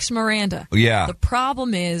likes Miranda. Yeah. The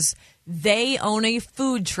problem is they own a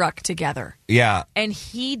food truck together. Yeah. And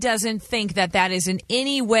he doesn't think that is in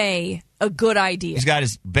any way a good idea. He's got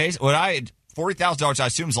his base. $40,000, I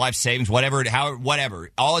assume, is life savings, whatever.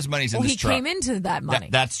 All his money's in this truck. He came into that money.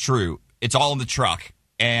 That's true. It's all in the truck.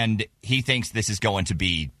 And he thinks this is going to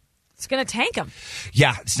be... It's going to tank him.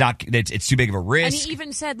 Yeah, it's not. It's too big of a risk. And he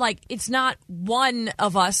even said, it's not one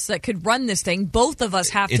of us that could run this thing. Both of us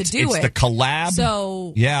have to do it. It's the collab.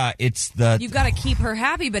 So yeah, it's the. You've got to keep her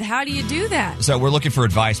happy, but how do you do that? So we're looking for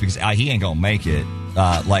advice because he ain't gonna make it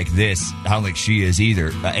like this. I don't think she is either.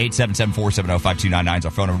 877-470-5299 is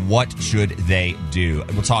our phone number. What should they do?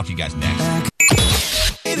 We'll talk to you guys next.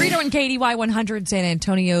 Frito and Katy, Y100, San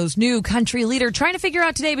Antonio's new country leader, trying to figure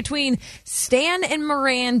out today between Stan and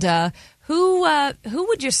Miranda, who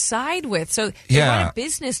would you side with? So they run a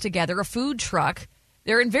business together, a food truck.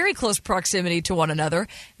 They're in very close proximity to one another.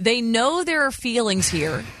 They know there are feelings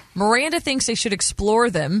here. Miranda thinks they should explore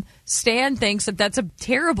them. Stan thinks that that's a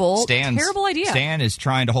terrible idea. Stan is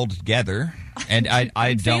trying to hold it together, and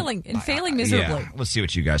I don't... Failing miserably. Yeah, let's see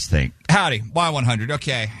what you guys think. Howdy, Y100.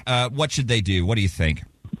 Okay, what should they do? What do you think?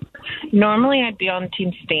 Normally, I'd be on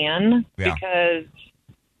Team Stan because,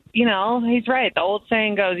 he's right. The old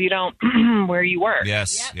saying goes, you don't where you work.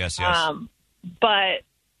 Yes. But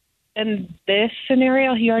in this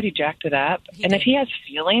scenario, he already jacked it up. And if he has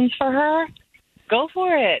feelings for her, go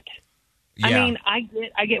for it. Yeah. I mean,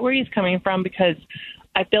 I get where he's coming from because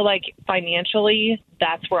I feel like financially,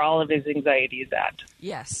 that's where all of his anxiety is at.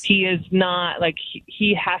 Yes. He is not, like,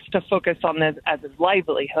 he has to focus on this as his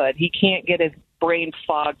livelihood. He can't get his brain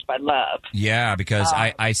fogged by love. Yeah, because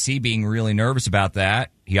I see being really nervous about that.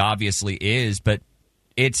 He obviously is, but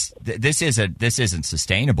this isn't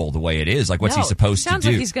sustainable the way it is. Like, what's he supposed to do? Sounds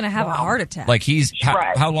like he's going to have a heart attack. Like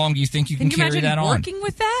how long do you think you can carry that on? Working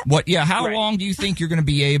with that? What? Yeah. How long do you think you're going to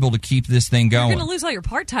be able to keep this thing going? You're going to lose all your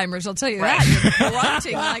part timers. I'll tell you that. You're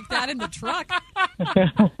grunting like that in the truck.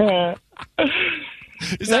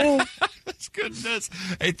 Is that? That's goodness.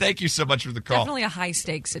 Hey, thank you so much for the call. Definitely a high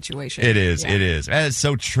stakes situation. It is. Yeah. It is. That is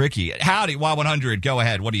so tricky. Howdy, Y100. Go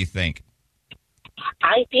ahead. What do you think?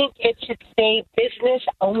 I think it should say business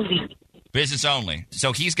only. Business only.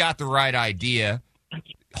 So he's got the right idea.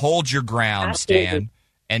 Hold your ground, Stan.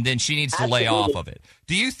 And then she needs to lay off of it.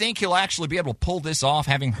 Do you think he'll actually be able to pull this off,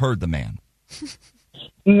 having heard the man?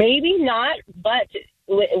 Maybe not, but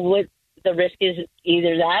with the risk is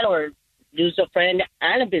either that or lose a friend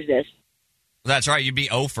and a business. That's right. You'd be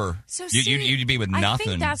over. So you'd be with nothing. I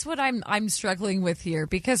think that's what I'm struggling with here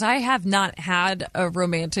because I have not had a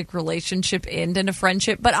romantic relationship end in a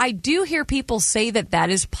friendship, but I do hear people say that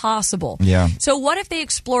is possible. Yeah. So what if they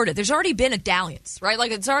explored it? There's already been a dalliance, right?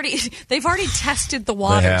 Like they've already tested the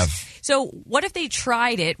waters. They have. So what if they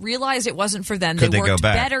tried it, realized it wasn't for them? Could they they go worked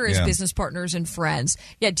back? better as business partners and friends.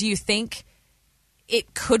 Yeah. Do you think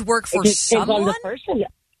it could work for someone? On the person.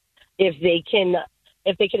 If they can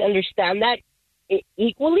understand that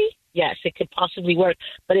equally, yes, it could possibly work.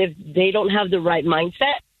 But if they don't have the right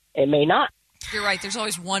mindset, it may not. You're right. There's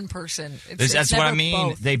always one person. That's what I mean.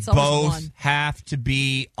 Both. They both have to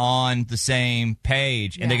be on the same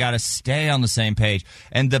page, and they got to stay on the same page.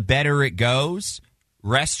 And the better it goes,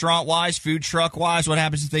 restaurant-wise, food truck-wise, what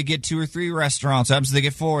happens if they get 2 or 3 restaurants? What happens if they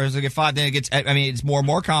get 4? If they get 5, then it gets, I mean, it's more and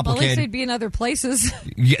more complicated. Well, at least they'd be in other places.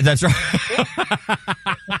 Yeah, that's right.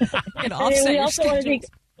 And offset your schedules.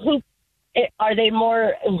 Are they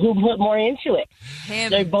who put more into it?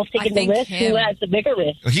 Him. They're both taking the risk. Who has the bigger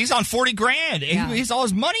risk? He's on $40,000. Yeah. He's all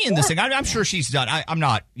his money in this thing. I'm sure she's done. I'm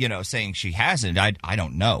not, saying she hasn't. I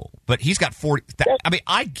don't know, but he's got 40. I mean,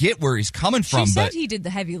 I get where he's coming from. She said but he did the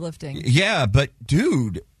heavy lifting. Yeah, but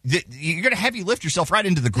dude, you're gonna heavy lift yourself right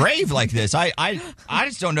into the grave like this. I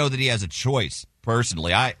just don't know that he has a choice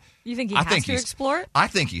personally. You think he has to explore it? I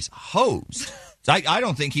think he's hosed. I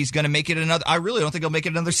don't think he's going to make it another. I really don't think he'll make it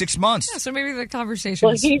another 6 months. Yeah, so maybe the conversation.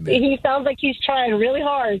 Well, he sounds like he's trying really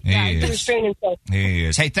hard to restrain himself. He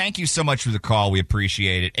is. Hey, thank you so much for the call. We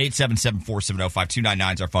appreciate it.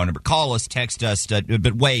 877-470-5299 is our phone number. Call us, text us,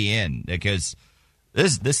 but weigh in because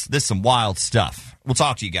this some wild stuff. We'll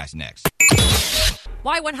talk to you guys next.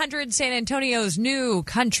 Y100, San Antonio's new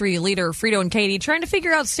country leader, Frito and Katy, trying to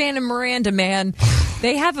figure out Stan and Miranda, man.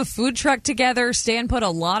 They have a food truck together. Stan put a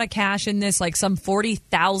lot of cash in this, like some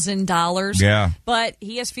 $40,000. Yeah. But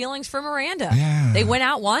he has feelings for Miranda. Yeah. They went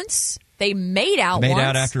out once. They made out once. Made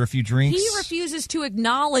out after a few drinks. He refuses to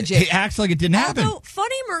acknowledge it. He acts like it didn't happen. Although,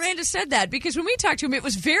 funny Miranda said that because when we talked to him, it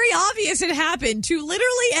was very obvious it happened to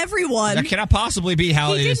literally everyone. That cannot possibly be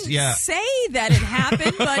how he it is. Didn't Yeah. say that it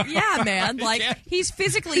happened, but yeah, man. Like, he's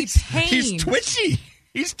physically pained. He's twitchy.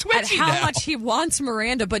 He's twitchy at how now. much he wants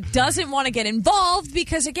Miranda, but doesn't want to get involved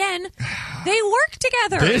because, again, they work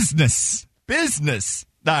together. Business.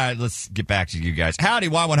 All right, let's get back to you guys. Howdy,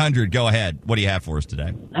 Y100. Go ahead. What do you have for us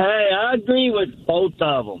today? Hey, I agree with both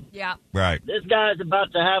of them. Yeah. Right. This guy's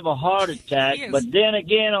about to have a heart attack, but then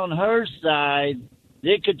again, on her side,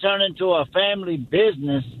 it could turn into a family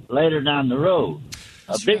business later down the road.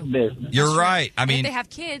 That's big business. You're right. I And mean, if they have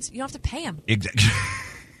kids, you don't have to pay them. Exactly.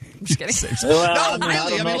 I'm just kidding. Well, No,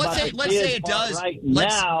 really. I mean, let's say it does.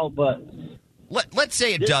 Let's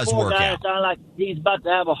say it does work out. Sound like he's about to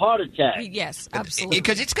have a heart attack. Yes, absolutely.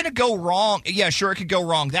 Because it's going to go wrong. Yeah, sure, it could go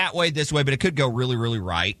wrong that way, this way, but it could go really, really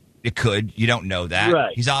right. It could. You don't know that.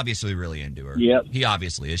 Right. He's obviously really into her. Yep. He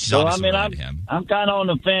obviously is. She's So, obviously really into him. I'm kind of on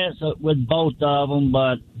the fence with both of them,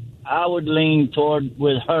 but I would lean toward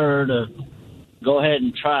with her to go ahead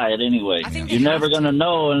and try it anyway. You're never going to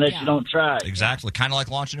know unless you don't try it. Exactly. Kind of like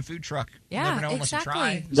launching a food truck. Yeah, you never know exactly.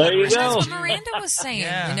 unless you try. There you go. That's what Miranda was saying.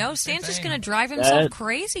 Yeah, you know, Stan's just going to drive himself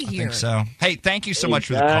crazy here. I think so. Hey, thank you so much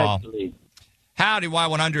for the call. Howdy,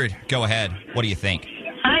 Y100. Go ahead. What do you think?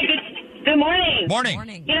 Hi, good morning.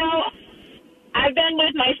 Morning. You know, I've been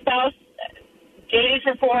with my spouse, dated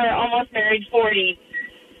for 4, almost married 40.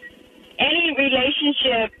 Any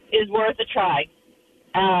relationship is worth a try.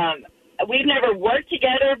 We've never worked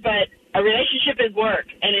together, but a relationship is work,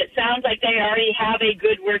 and it sounds like they already have a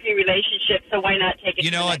good working relationship, so why not take it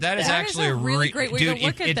You know what? That is actually a really great way to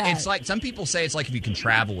look at that. It's like some people say it's like if you can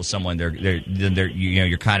travel with someone,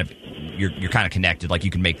 you're kind of connected. Like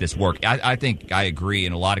you can make this work. I think I agree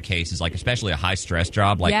in a lot of cases, like especially a high stress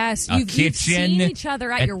job, like yes, a you've kitchen, seen each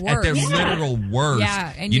other at your worst, at their literal worst.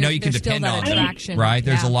 Yeah, and you can depend on them, right?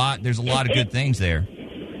 There's a lot of good things there.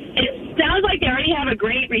 Sounds like they already have a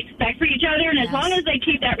great respect for each other, and as long as they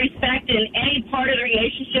keep that respect in any part of the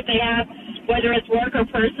relationship they have, whether it's work or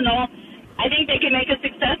personal, I think they can make a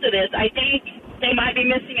success of this. I think they might be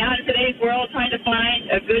missing out in today's world trying to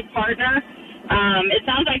find a good partner. It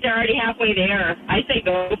sounds like they're already halfway there. I say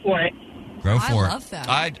go for it. Go for it. I love that.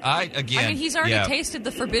 I mean, he's already tasted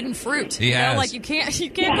the forbidden fruit. He has. Like you can't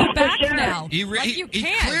go back now. He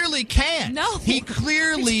can't. clearly can't. No, he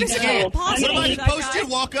clearly can't. What am I supposed to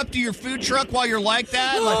walk up to your food truck while you're like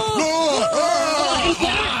that?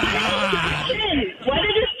 What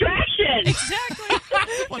a distraction!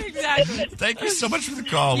 Exactly. Thank you so much for the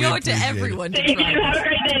call. You owe it to everyone to try. Have a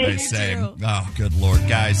great day. Same. Oh, good Lord.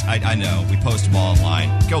 Guys, I know. We post them all online.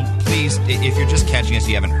 Go, please, if you're just catching us,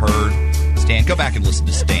 you haven't heard Stan, go back and listen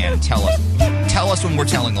to Stan. Tell us when we're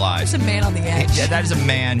telling lies. That's a man on the edge. Yeah, that is a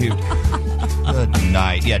man who... Good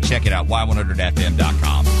night. Yeah, check it out.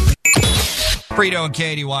 Y100fm.com. Frito and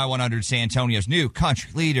Katy, Y100, San Antonio's new country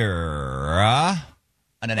leader.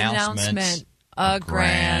 An announcement. A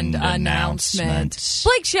grand announcement.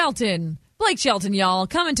 Blake Shelton, y'all,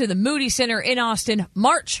 coming to the Moody Center in Austin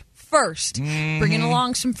March 1st. Bringing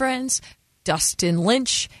along some friends, Dustin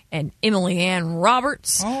Lynch and Emily Ann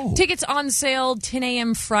Roberts. Tickets on sale 10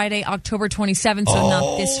 a.m. Friday, October 27th. So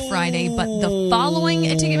not this Friday, but the following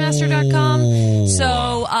at Ticketmaster.com.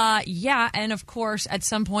 So, and of course, at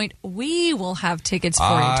some point, we will have tickets for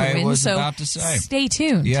you to win. I was so about to say. Stay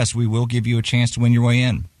tuned. Yes, we will give you a chance to win your way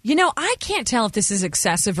in. You know, I can't tell if this is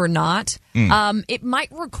excessive or not. It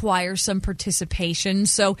might require some participation.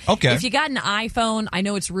 So if you got an iPhone, I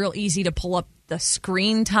know it's real easy to pull up the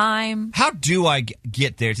screen time. How do I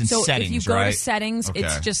get there? It's in settings, if you go to settings,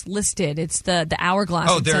 it's just listed. It's the hourglass.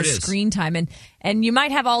 Oh, there it is. Screen time. And you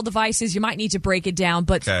might have all devices. You might need to break it down.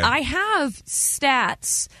 But I have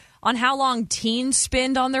stats on how long teens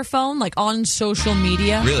spend on their phone, like on social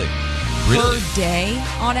media. Really? Per day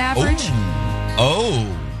on average.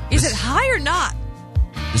 Oh. Is it high or not?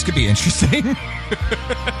 This could be interesting.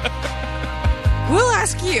 We'll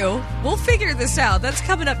ask you. We'll figure this out. That's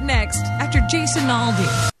coming up next after Jason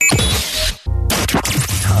Aldean.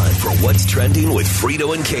 Time for What's Trending with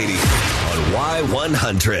Frito and Katy on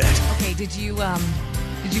Y100. Okay, did you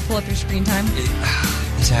pull up your screen time?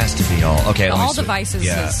 This has to be all. Okay, all devices.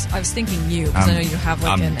 Yeah. I was thinking you, because I know you have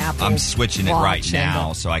an Apple I'm switching it right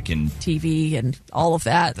now so I can... TV and all of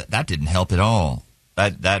that. That didn't help at all.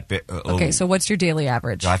 Okay, so what's your daily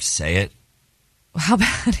average? Do I have to say it? How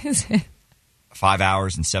bad is it? 5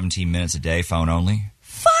 hours and 17 minutes a day, phone only.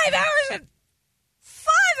 5 hours?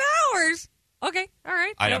 Okay, all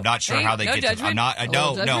right. I'm not sure how they get judgment. to.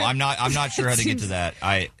 I'm not sure how they get to that.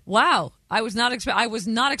 Wow, I was not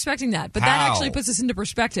expecting that, but that actually puts us into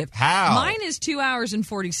perspective. How? Mine is 2 hours and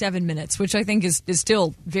 47 minutes, which I think is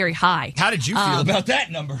still very high. How did you feel about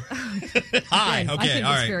that number? High. Okay, I think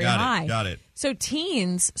all it's right, very got high. it. Got it. So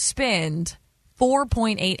teens spend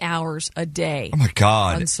 4.8 hours a day. Oh my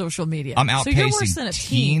God! On social media. I'm outpacing so you're worse than a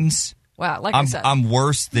teens. Wow, I said, I'm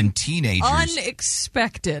worse than teenagers.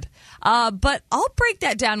 Unexpected. But I'll break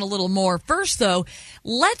that down a little more. First, though,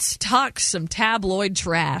 let's talk some tabloid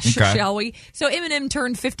trash, shall we? So Eminem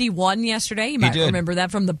turned 51 yesterday. You might remember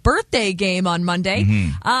that from the birthday game on Monday.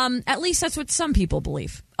 Mm-hmm. At least that's what some people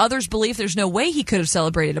believe. Others believe there's no way he could have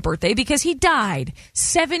celebrated a birthday because he died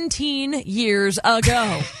 17 years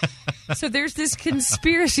ago. So there's this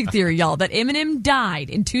conspiracy theory, y'all, that Eminem died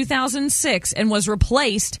in 2006 and was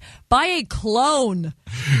replaced by a clone.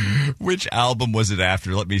 Which album was it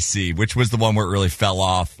after? Let me see. Which was the one where it really fell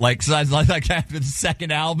off? Like after the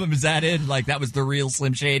second album, is that it? Like that was the real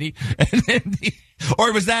Slim Shady? And then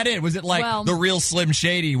or was that it? Was it like the real Slim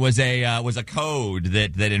Shady was a code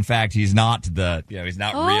that in fact he's not he's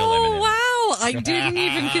not real Eminem? Oh, wow. I didn't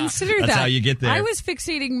even consider that. That's how you get there. I was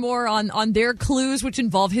fixating more on their clues, which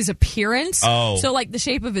involve his appearance. Oh. So like the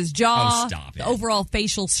shape of his jaw, the overall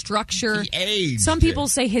facial structure. He aged. Some people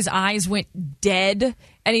say his eyes went dead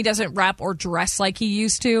and he doesn't rap or dress like he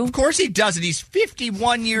used to. Of course he doesn't. He's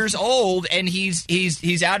 51 years old and he's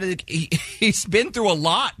out of he's been through a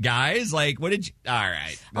lot, guys. Like, what did you... All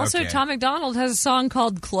right. Also, okay. Tom McDonald has a song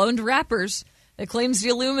called Cloned Rappers that claims the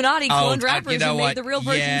Illuminati cloned rappers and made the real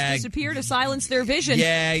versions disappear to silence their vision.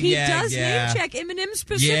 He does name check Eminem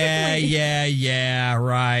specifically. Yeah.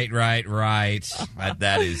 Right.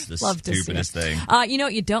 That is the stupidest thing. You know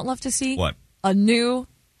what you don't love to see? What? A new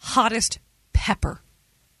hottest pepper.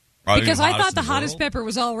 Because I thought the hottest pepper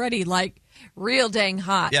was already real dang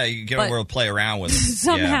hot. Yeah, you get over to play around with it.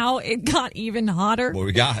 Somehow it got even hotter. What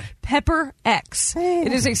we got? Pepper X.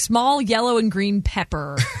 It is a small yellow and green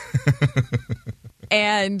pepper.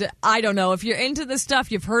 And I don't know if you're into this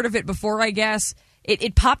stuff, you've heard of it before, I guess.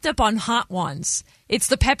 It popped up on Hot Ones. It's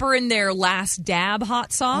the pepper in their Last Dab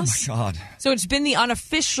hot sauce. Oh, my God. So it's been the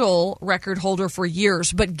unofficial record holder for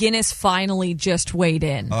years, but Guinness finally just weighed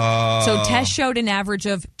in. So tests showed an average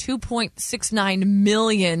of 2.69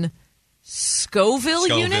 million Scoville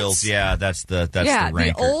units. Yeah, that's the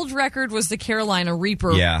ranker. The old record was the Carolina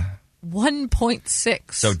Reaper. Yeah.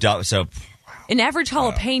 1.6. So an average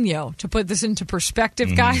jalapeno, to put this into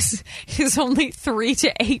perspective, guys, is only 3,000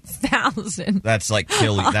 to 8,000. That's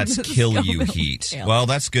kill you heat. Scale. Well,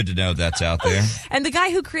 that's good to know that's out there. And the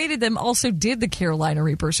guy who created them also did the Carolina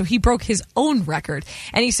Reaper, so he broke his own record.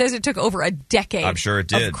 And he says it took over a decade. I'm sure it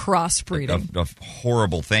did. Of crossbreeding. Of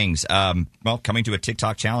horrible things. Coming to a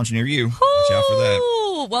TikTok challenge near you. Watch out for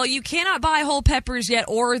that. Well, you cannot buy whole peppers yet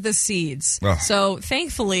or the seeds. Ugh. So,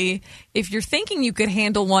 thankfully, if you're thinking you could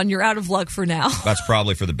handle one, you're out of luck for now. That's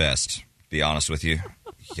probably for the best, to be honest with you.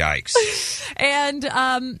 Yikes.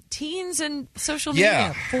 And teens and social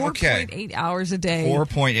media, 4.8 hours a day.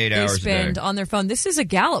 4.8 hours they spend on their phone. This is a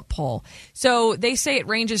Gallup poll. So they say it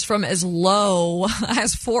ranges from as low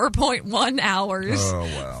as 4.1 hours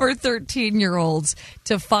for 13-year-olds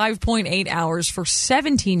to 5.8 hours for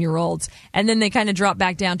 17-year-olds. And then they kind of drop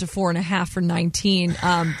back down to 4.5 for 19,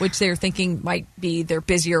 which they're thinking might be they're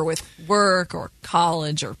busier with work or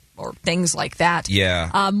college or things like that.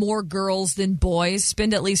 Yeah. More girls than boys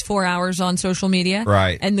spend at least 4 hours on social media.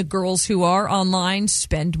 Right. And the girls who are online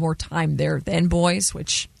spend more time there than boys,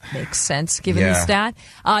 which makes sense given the stat.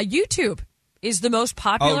 YouTube is the most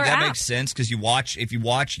popular that app. makes sense because if you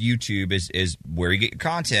watch YouTube is where you get your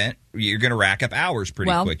content, you're going to rack up hours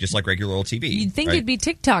pretty quick, just like regular old TV. You'd think it'd be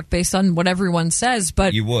TikTok based on what everyone says,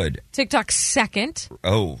 but you would. TikTok's second.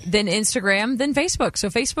 Oh. Then Instagram, then Facebook. So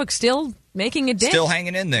Facebook's still making a dent. Still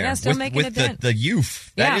hanging in there. Yeah, still making a dent. The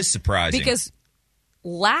youth. That is surprising. Because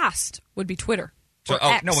last would be Twitter. So,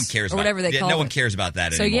 X, no one cares or whatever they call it. No one cares about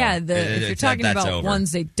that so anymore. So if you're talking about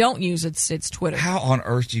ones they don't use, it's Twitter. How on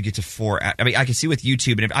earth do you get to 4 hours? I mean, I can see with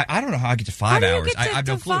YouTube, and I don't know how I get to 5 hours. I have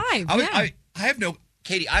no clue. I have no,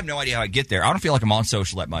 Katie. I have no idea how I get there. I don't feel like I'm on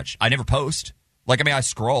social that much. I never post. I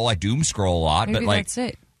scroll. I doom scroll a lot. Maybe but that's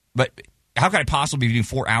it. But how could I possibly be doing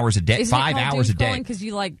 4 hours a day? Isn't 5 hours a day? Because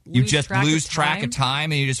you lose track of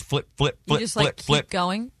time, and you just flip, keep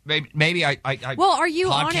going. Maybe I well, are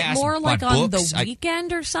you on it more on books. The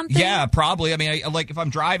weekend or something? Yeah, probably. I mean, if I'm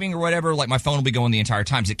driving or whatever, my phone will be going the entire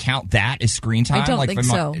time. Does it count that as screen time? I don't think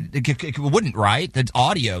so. It wouldn't, right? That's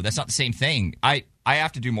audio. That's not the same thing. I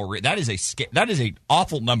have to do more. That is a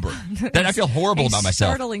awful number. That I feel horrible about myself.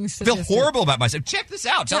 Startling statistic. I feel horrible about myself. Check this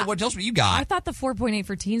out. Tell me what you got. I thought the 4.8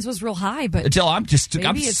 for teens was real high, but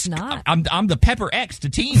maybe it's not. I'm the Pepper X to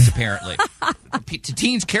teens apparently. To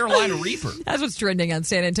teens, Carolina Reaper. That's what's trending on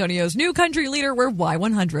San Antonio's new country leader. We're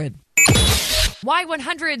Y100.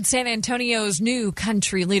 Y100, San Antonio's new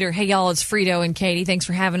country leader. Hey, y'all, it's Frito and Katy. Thanks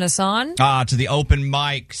for having us on. To the open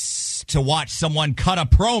mics to watch someone cut a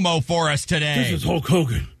promo for us today. This is Hulk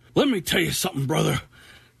Hogan. Let me tell you something, brother.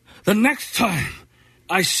 The next time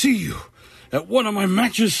I see you at one of my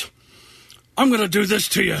matches, I'm going to do this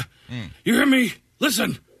to you. You hear me?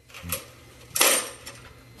 Listen.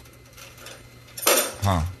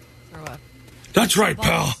 Huh. That's right,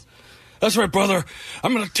 pal. That's right, brother.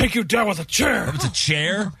 I'm going to take you down with a chair. That was a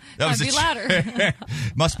chair? That was be louder.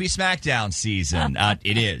 Must be SmackDown season.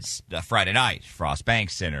 It is. Friday night, Frost Bank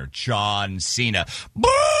Center, John Cena. Boo!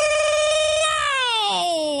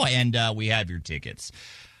 And we have your tickets.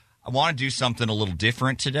 I want to do something a little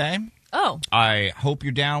different today. Oh. I hope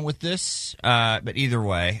you're down with this. But either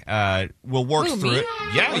way, we'll work through it.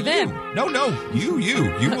 Yeah, you. Them? No, you.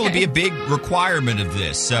 You will be a big requirement of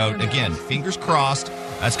this. So, again, fingers crossed.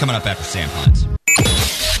 That's coming up after Sam Hines.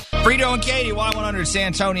 Frito and Katy, Y100, San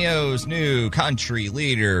Antonio's new country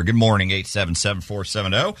leader. Good morning,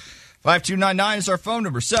 877-470-5299 is our phone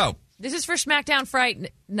number. So, this is for SmackDown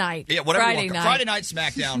Friday night. Yeah, whatever. Friday night. Friday night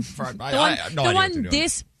SmackDown. the one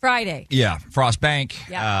this Friday. Yeah, Frost Bank.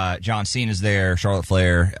 Yep. John Cena's there. Charlotte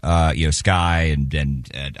Flair. Sky and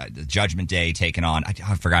Judgment Day taking on. I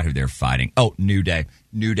forgot who they're fighting. Oh, New Day.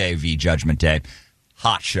 New Day v Judgment Day.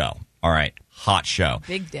 Hot show. All right. Hot show.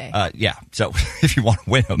 Big day. Yeah. So if you want to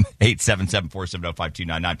win them,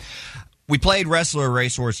 877-470-5299. We played Wrestler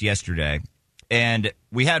Racehorse yesterday, and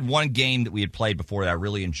we had one game that we had played before that I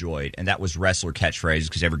really enjoyed, and that was Wrestler Catchphrase,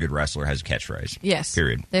 because every good wrestler has a catchphrase. Yes.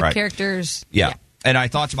 Period. They have Right. characters. Yeah. And I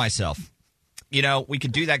thought to myself, we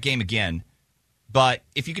could do that game again, but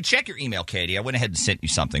if you could check your email, Katie, I went ahead and sent you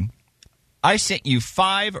something. I sent you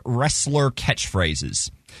 5 wrestler catchphrases,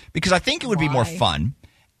 because I think it would be more fun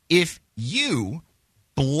if you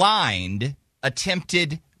blind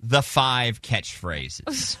attempted the 5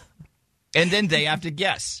 catchphrases. And then they have to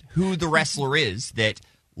guess who the wrestler is that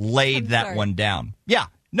laid that one down. Yeah,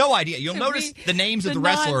 no idea. You'll notice the names of the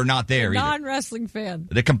wrestler are not there either. Non-wrestling fan.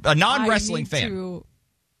 A non-wrestling fan. To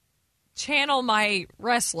channel my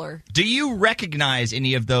wrestler. Do you recognize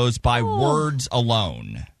any of those by words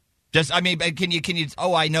alone? Can you?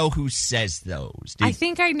 Oh, I know who says those. I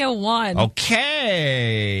think I know one.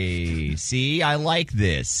 Okay. See, I like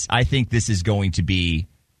this. I think this is going to be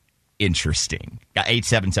interesting.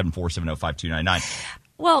 877-470-5299.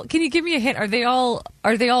 Well, can you give me a hint? Are they all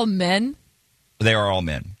men? They are all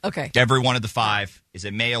men. Okay. Every one of the 5 is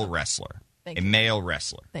a male wrestler. Male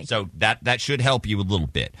wrestler. So that should help you a little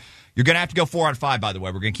bit. You're going to have to go 4 out of 5, by the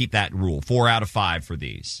way. We're going to keep that rule. 4 out of 5 for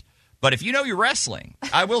these. But if you know you're wrestling,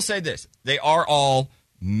 I will say this. They are all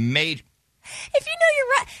made. If you know you're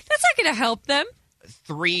that's not going to help them.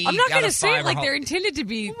 3 I'm not going to say it are like they're intended to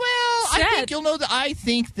be. Well, I think you'll know that. I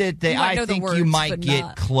think that they. I think you might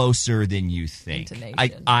get closer than you think.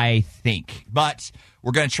 I think, but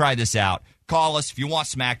we're going to try this out. Call us if you want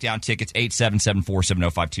SmackDown tickets.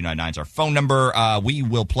 877-470-5299 is our phone number. We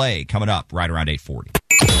will play coming up right around 8:40.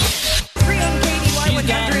 Frito and Katy,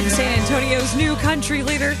 Y100, San Antonio's new country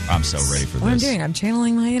leader. I'm so ready for this. What I'm doing, I'm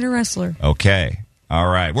channeling my inner wrestler. Okay. All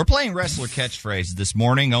right. We're playing wrestler catchphrases this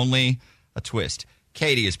morning, only a twist.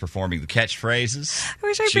 Katie is performing the catchphrases. I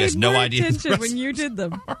wish I paid more attention when you did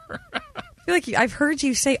them. I feel like I've heard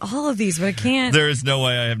you say all of these, but I can't. There is no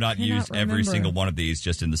way I have not used every single one of these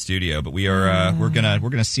just in the studio. But we are we're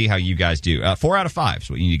gonna see how you guys do. 4 out of 5 is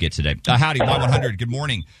what you need to get today. Howdy, Y100. Good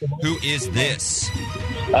morning. Who is this?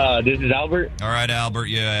 This is Albert. All right, Albert.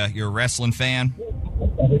 You're a wrestling fan.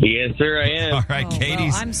 Yes, sir, I am. All right,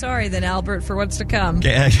 Katie's. Well, I'm sorry then, Albert, for what's to come.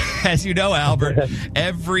 As you know, Albert,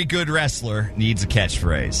 every good wrestler needs a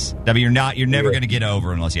catchphrase. I mean, you're never going to get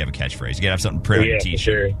over unless you have a catchphrase. You got to have something pretty on your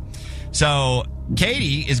T-shirt. Sure. So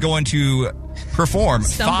Katie is going to perform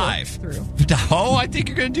 5. Oh, I think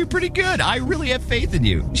you're going to do pretty good. I really have faith in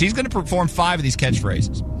you. She's going to perform 5 of these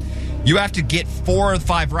catchphrases. You have to get 4 of the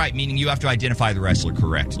 5 right, meaning you have to identify the wrestler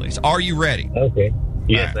correctly. So are you ready? Okay.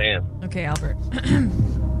 Yes, I am. Okay, Albert.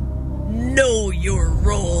 Know your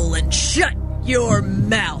role and shut your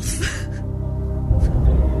mouth.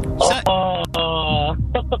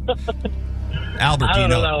 Albert, I don't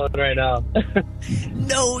know that one right now.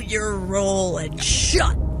 Know your role and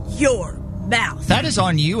shut your mouth. That is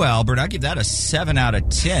on you, Albert. I give that a 7 out of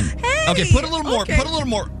 10. Hey, okay, put a little more. Put a little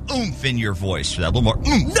more oomph in your voice for that. A little more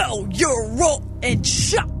oomph. Know your role and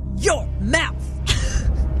shut your mouth.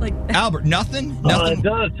 Like Albert, nothing. It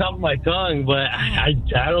does top of my tongue, but I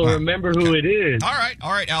don't remember who it is. All right,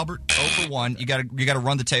 Albert. 0 for 1. You got to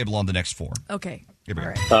run the table on the next 4. Okay. Here we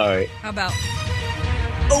go. All right. How about?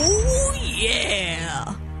 Oh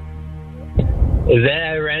yeah. Is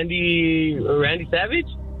that Randy Savage?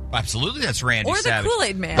 Absolutely, that's Randy Savage. Or the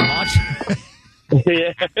Kool-Aid Man.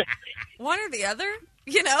 Yeah. One or the other,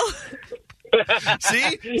 you know.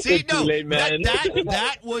 See, no,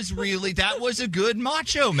 that was a good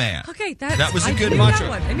Macho Man. Okay, that was a good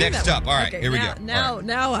Macho. Next up, all right, here we go.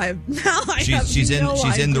 She's in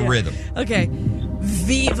the rhythm. Okay,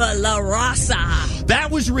 Viva la Raza.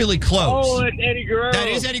 That was really close. Oh, it's Eddie Guerrero. That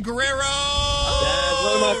is Eddie Guerrero.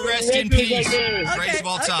 Oh, rest in peace, greatest of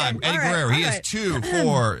all time, Eddie Guerrero. He is 2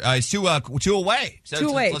 for he's 2 away. So 2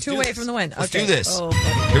 away, 2 away from the win. Let's do this. Oh,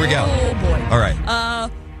 here we go. Oh boy. All right.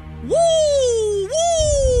 Woo!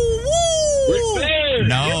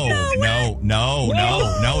 No,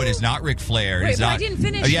 it is not Ric Flair. Wait, I didn't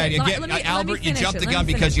finish. Albert, you jumped the gun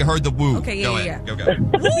because you heard the woo. Okay, yeah. Go. Woo!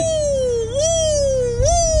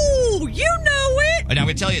 You know it. And I'm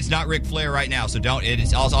going to tell you, it's not Ric Flair right now, so don't. It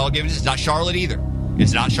is. I'll give it. It's not Charlotte either.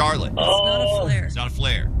 It's not Charlotte. It's not a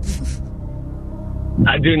Flair.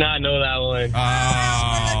 I do not know that one.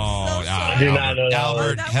 I do not know that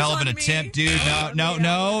Albert, one. hell of an attempt, dude. No.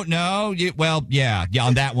 Yeah,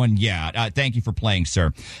 on that one, yeah. Thank you for playing,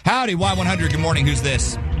 sir. Howdy, Y100. Good morning. Who's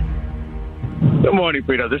this? Good morning,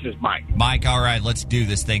 Frito. This is Mike. Mike, all right, let's do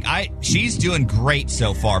this thing. She's doing great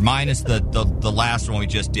so far, minus the last one we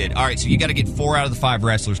just did. All right, so you got to get 4 out of the 5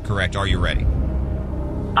 wrestlers correct. Are you ready?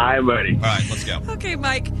 I'm ready. All right, let's go. Okay,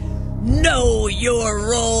 Mike. Know your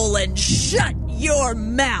role and shut your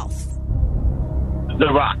mouth.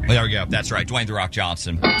 The Rock. There we go. That's right. Dwayne The Rock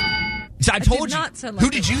Johnson. So I told did you. not sound like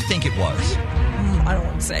Who did you think it was? I don't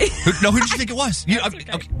want to say. Who did you think it was?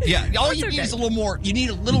 Okay. Yeah. All you need is a little more. You need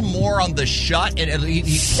a little more on the shut. And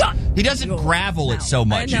he doesn't gravel it so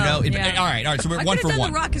much. I know, You know. yeah. All right. So we're I one could've for done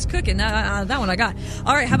one. The Rock is cooking. That one I got.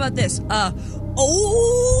 All right. How about this?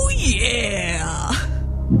 Oh yeah.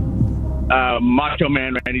 Macho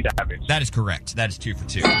Man Randy Savage. That is correct. That is 2 for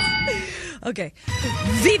 2. Okay.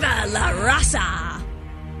 Viva la raza.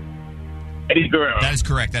 Eddie Guerrero. That is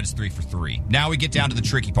correct. That is 3 for 3. Now we get down to the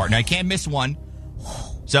tricky part. Now you can't miss one.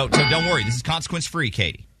 So don't worry. This is consequence free,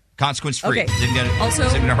 Katie. Consequence free. Okay. Also,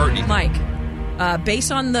 isn't gonna hurt anything. Mike,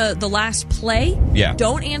 based on the last play,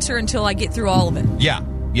 don't answer until I get through all of it. Yeah.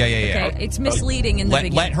 Okay, it's misleading in the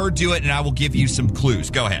beginning. Let her do it, and I will give you some clues.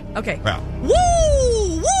 Go ahead. Okay. Wow. Woo!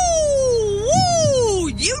 Woo! Woo!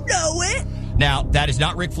 You know it. Now, that is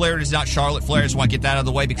not Ric Flair. It is not Charlotte Flair. I just want to get that out of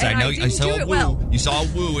the way because And I know I you didn't saw do a it woo. well. You saw a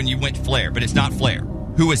woo and you went Flair, but it's not Flair.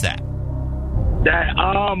 Who is that?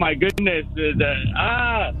 Oh my goodness.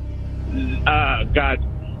 God.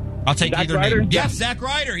 I'll take Zack either Ryder? name. Yes, Zack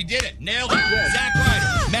Ryder. He did it. Nailed it. Zack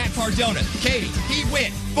Ryder. Matt Cardona. Katie. He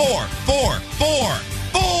went 4, 4, 4,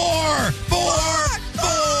 4, 4, 4.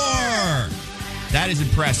 That is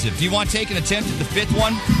impressive. Do you want to take an attempt at the fifth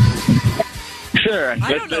one? Sure.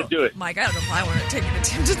 Let's do it. Mike, I don't know if I want to take an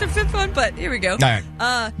attempt at the fifth one, but here we go. All right.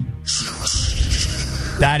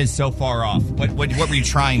 That is so far off. What were you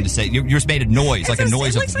trying to say? You just made a noise, like a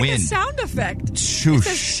noise of wind. Like a sound effect. Shoosh. It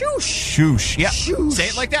says shoosh. Shoosh. Yeah. Shoosh. Say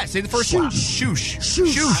it like that. Say the first one.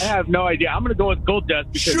 Shoosh. I have no idea. I'm going to go with Gold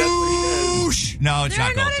Dust because that's what he does. No, it's There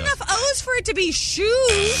not are Gold not Dust. enough O's for it to be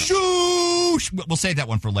shoosh. Shoosh. We'll save that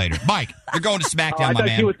one for later. Mike, you're going to SmackDown, I my thought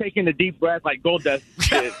man. you were taking a deep breath like Gold Dust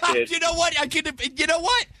did. You know what? You know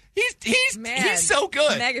what? He's so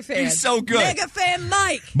good. Mega fan. He's so good. Mega fan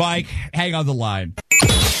Mike. Mike, hang on the line.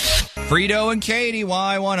 Frito and Katy,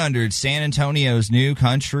 Y100, San Antonio's new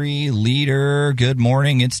country leader. Good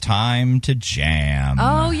morning. It's time to jam.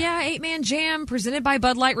 Oh, yeah. 8-Man Jam presented by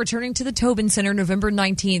Bud Light returning to the Tobin Center November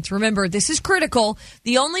 19th. Remember, this is critical.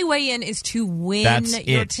 The only way in is to win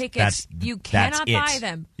your tickets. You cannot buy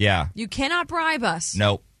them. Yeah. You cannot bribe us.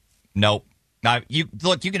 Nope. You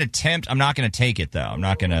can attempt. I'm not going to take it, though. I'm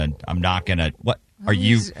not going to. What? Are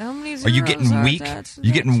you getting weak?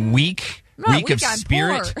 You getting weak? Weak of I'm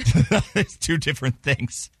spirit? It's two different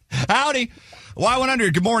things. Howdy.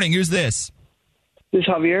 Y100, good morning. Who's this? This is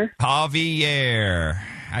Javier. Javier.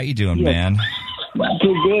 How you doing, man?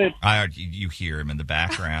 Doing good. You hear him in the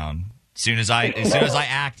background. As soon as I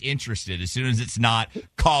act interested, as soon as it's not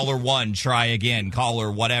caller one, try again,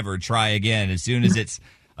 caller whatever, try again, as soon as it's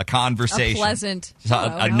a conversation. A pleasant.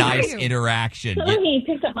 A nice interaction. He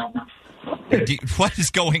picked up my phone. What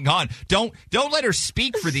is going on? Don't let her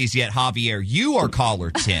speak for these yet, Javier. You are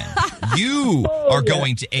caller 10. You are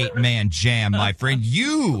going to 8-Man Jam, my friend.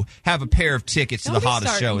 You have a pair of tickets to the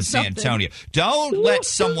hottest show in San Antonio. Don't let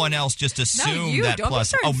someone else just assume that don't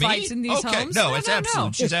plus. Be Me? fights in these okay, homes. no, it's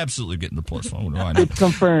absolute. She's absolutely getting the plus one. What do I know? It's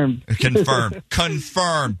confirmed.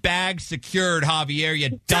 Confirmed. Bag secured, Javier.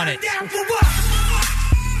 You done it.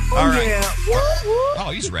 All right. Yeah.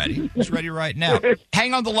 Oh, he's ready. He's ready right now.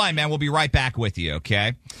 Hang on the line, man. We'll be right back with you,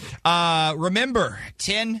 okay? Remember,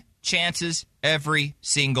 10 chances every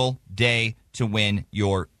single day to win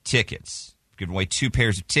your tickets. We've given away 2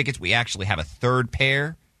 pairs of tickets. We actually have a third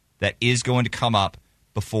pair that is going to come up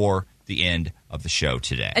before the end of the show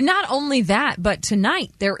today. And not only that, but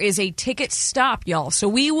tonight there is a ticket stop, y'all. So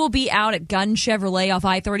we will be out at Gunn Chevrolet off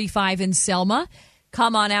I-35 in Selma.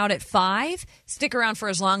 Come on out at 5. Stick around for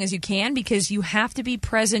as long as you can because you have to be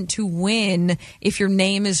present to win if your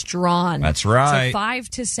name is drawn. That's right. So 5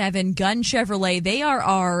 to 7, Gunn Chevrolet. They are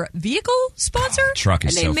our vehicle sponsor. Truck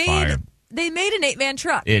is so fire. They made an 8-man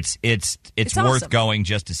truck. It's worth awesome. going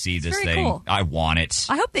just to see this thing. Cool. I want it.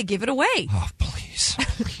 I hope they give it away. Oh, please.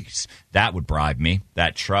 Please. That would bribe me.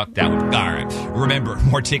 That truck, that would. All right. Remember,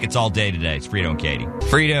 more tickets all day today. It's Frito and Katy.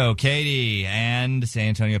 Frito, Katy, and San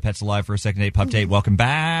Antonio Pets Alive for a second date pup date. Welcome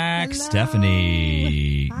back, Hello.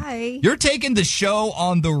 Stephanie. Hi. You're taking the show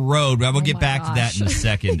on the road. We'll get back to that in a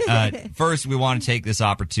second. First, we want to take this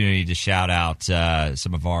opportunity to shout out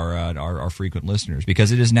some of our frequent listeners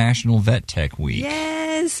because it is National Vet Tech Week.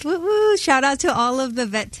 Yes. Woo-woo. Shout out to all of the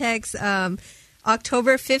vet techs.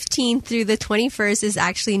 October 15th through the 21st is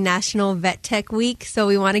actually National Vet Tech Week. So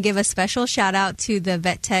we want to give a special shout out to the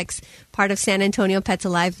vet techs, part of San Antonio Pets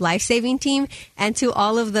Alive Life Saving Team, and to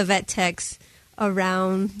all of the vet techs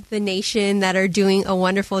around the nation that are doing a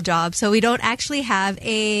wonderful job. So we don't actually have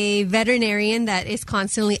a veterinarian that is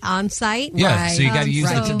constantly on site. Yeah, so you got to use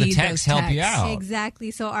the techs help you out.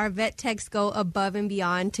 Exactly. So our vet techs go above and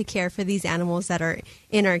beyond to care for these animals that are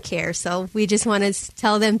in our care. So we just want to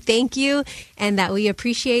tell them thank you and that we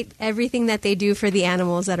appreciate everything that they do for the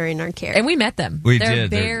animals that are in our care. And we met them. They're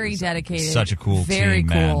very dedicated. Such a cool very team,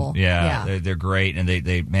 cool. man. Yeah. They're great, and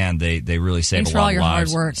they really save Thanks a for lot all of your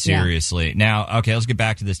lives. hard work. Seriously. Now, okay, let's get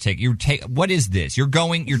back to this take. What is this? You're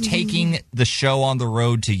taking the show on the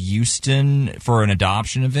road to Houston for an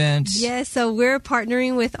adoption event? Yes, so we're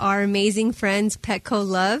partnering with our amazing friends Petco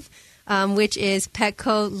Love, which is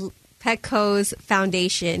Petco's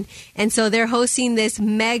foundation. And so they're hosting this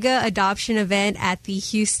mega adoption event at the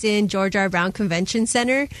Houston George R. Brown Convention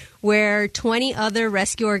Center, where 20 other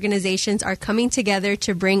rescue organizations are coming together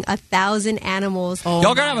to bring 1,000 animals. Y'all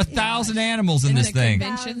gonna have 1,000 animals in this thing.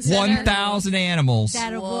 1,000 animals.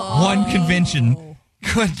 One convention.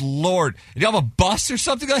 Good Lord. Do you have a bus or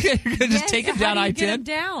something like that? You're going to just take them down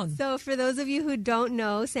I-10? So for those of you who don't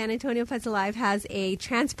know, San Antonio Pets Alive has a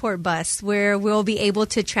transport bus where we'll be able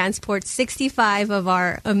to transport 65 of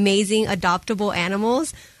our amazing adoptable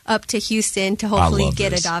animals up to Houston to hopefully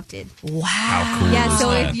get adopted. Wow. How cool is So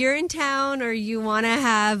that? if you're in town or you want to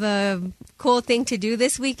have a cool thing to do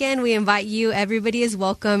this weekend, we invite you. Everybody is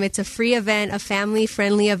welcome. It's a free event, a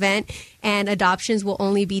family-friendly event, and adoptions will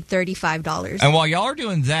only be $35. And while y'all are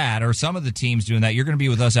doing that, or some of the teams doing that, you're going to be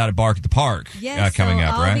with us out at Bark at the Park coming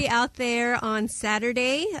up, right? I'll be out there on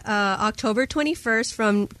Saturday, October 21st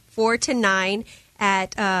from 4 to 9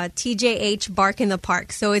 at TJH Bark in the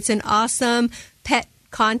Park. So it's an awesome pet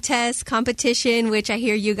competition, which I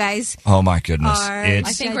hear you guys oh my goodness, I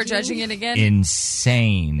think we're judging it again.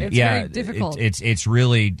 Insane. It's very difficult. It's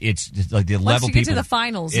really like the Once level you get people to the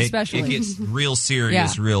finals, especially. It gets real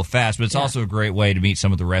serious real fast, but it's also a great way to meet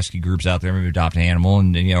some of the rescue groups out there, maybe adopt an animal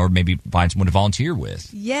and or maybe find someone to volunteer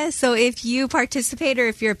with. Yes, so if you participate or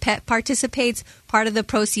if your pet participates, part of the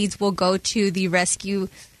proceeds will go to the rescue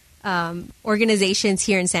organizations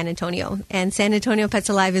here in San Antonio, and San Antonio Pets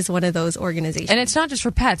Alive is one of those organizations. And it's not just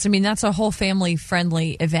for pets. I mean, that's a whole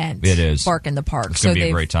family-friendly event. It is. Bark in the Park. It's going to be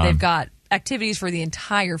a great time. They've got activities for the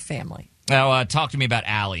entire family. Now, talk to me about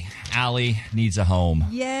Allie. Allie needs a home.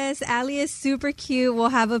 Yes, Allie is super cute. We'll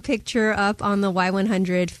have a picture up on the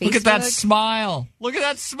Y100 Facebook. Look at that smile. Look at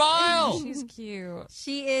that smile. She's cute.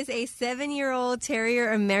 She is a 7-year-old Terrier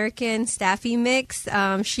American Staffy mix.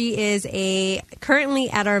 She is currently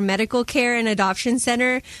at our medical care and adoption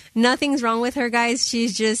center. Nothing's wrong with her, guys.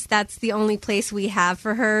 She's just, that's the only place we have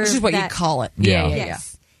for her. This is what you call it. Yeah.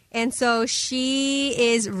 And so she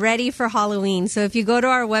is ready for Halloween. So if you go to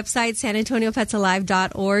our website,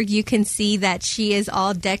 sanantoniopetsalive.org, you can see that she is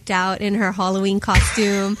all decked out in her Halloween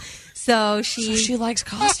costume. So she likes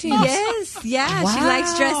costumes. Yes, yeah. Wow. She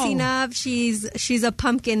likes dressing up. She's a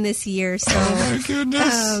pumpkin this year. So oh my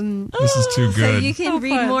goodness. This is too good. So you can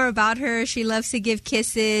read more about her. She loves to give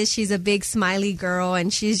kisses. She's a big smiley girl,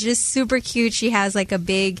 and she's just super cute. She has like a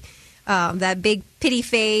big that big pity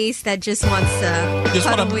face that just wants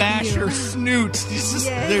to mash her snoot.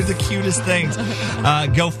 They're the cutest things.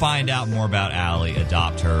 Go find out more about Allie,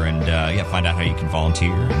 adopt her, and find out how you can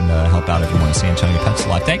volunteer and help out everyone in San Antonio Pets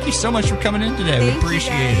Alive. Thank you so much for coming in today. We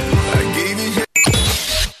appreciate it.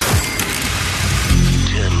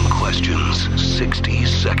 10 questions, 60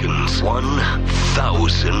 seconds,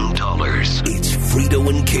 $1,000. It's Frito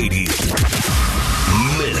and Katy.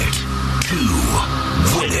 Minute to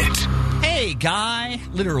win it. Hey, Guy.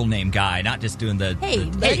 Literal name Guy, not just doing the... Hey,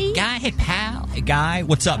 Hey, Guy. Hey, pal. Hey, Guy.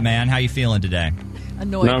 What's up, man? How you feeling today?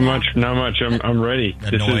 Annoyed. Not much. I'm ready.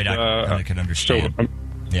 Annoyed. I can understand.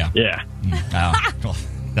 Yeah. Oh,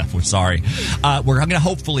 we're sorry. I'm going to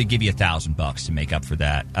hopefully give you $1,000 to make up for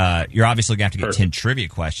that. You're obviously going to have to get 10 trivia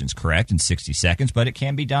questions correct in 60 seconds, but it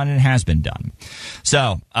can be done and it has been done.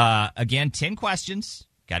 So, again, 10 questions.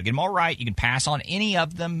 Got to get them all right. You can pass on any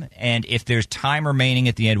of them, and if there's time remaining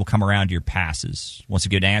at the end, we'll come around to your passes. Once you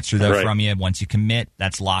get an answer, though, from you, once you commit,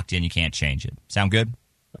 that's locked in. You can't change it. Sound good?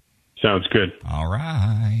 Sounds good. All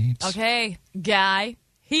right. Okay, Guy,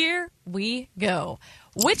 here we go.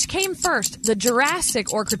 Which came first, the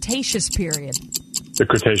Jurassic or Cretaceous period? The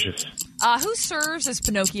Cretaceous. Who serves as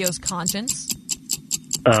Pinocchio's conscience?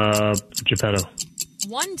 Geppetto.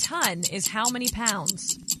 1 ton is how many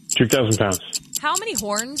pounds? 2,000 pounds. How many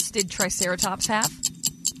horns did Triceratops have?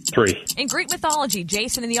 3. In Greek mythology,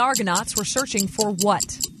 Jason and the Argonauts were searching for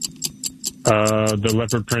what? The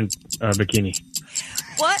leopard print bikini.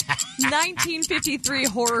 What 1953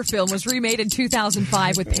 horror film was remade in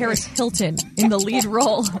 2005 with Paris Hilton in the lead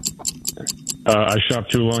role? I shop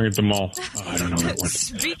too long at the mall. Oh, I don't know that one.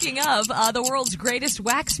 Speaking of, the world's greatest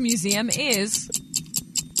wax museum is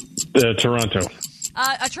Toronto.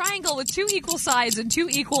 a triangle with 2 equal sides and 2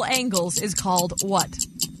 equal angles is called what?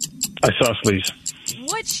 Isosceles.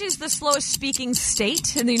 Which is the slowest speaking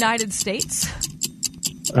state in the United States?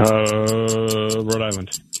 Rhode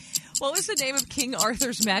Island. What was the name of King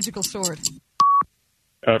Arthur's magical sword?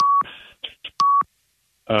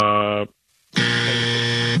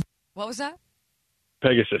 What was that?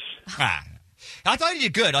 Pegasus. I thought you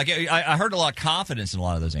did good. Like I heard a lot of confidence in a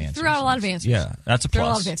lot of those answers. Threw out a lot of answers. Yeah, that's a Threw out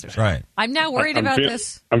plus. a lot of answers. Right. I'm now worried about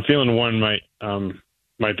this. I'm feeling one might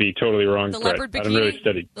be totally wrong. The but leopard I bikini. haven't really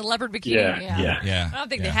studied. The leopard bikini. Yeah. I don't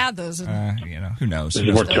think they had those. Who knows?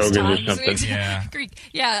 There's more those togas or times. something. Yeah.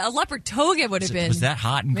 Yeah, a leopard toga would have been. Was that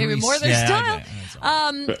hot in maybe Greece? more their Yeah,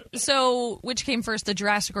 style? So, which came first, the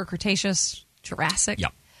Jurassic or Cretaceous? Jurassic.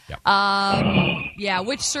 Yep.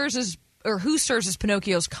 Which serves as or who serves as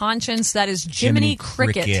Pinocchio's conscience? That is Jiminy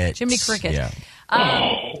Cricket. Jiminy Cricket. Yeah.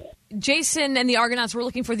 Jason and the Argonauts were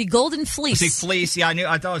looking for the golden fleece. See, fleece. Yeah,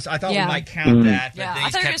 I thought we Yeah. might count that. But Yeah, they I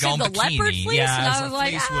thought you were kept going to say going the bikini. leopard fleece, Yeah, and I so was like,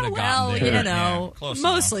 fleece would have well, gotten there. you know, Yeah, close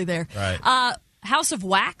mostly enough. there. Right. House of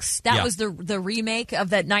Wax. That was the remake of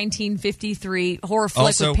that 1953 horror flick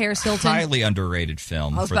Also, with Paris Hilton. highly underrated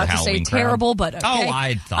film I was for about the to say Halloween crowd. terrible, but okay. Oh,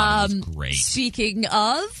 I thought it was great. Speaking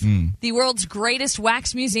of the world's greatest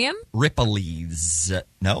wax museum, Ripley's.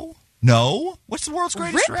 No. What's the world's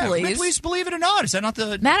greatest? Ripley's? Believe it or not. Is that not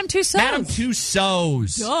the Madame Tussauds? Madame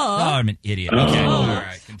Tussauds. Duh. Oh, I'm an idiot. Okay. All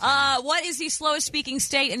right. What is the slowest speaking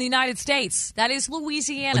state in the United States? That is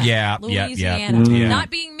Louisiana. Yeah. Louisiana. Yeah. Not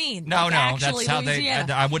being mean. No. Actually, That's how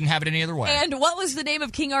Louisiana. I wouldn't have it any other way. And what was the name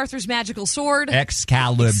of King Arthur's magical sword?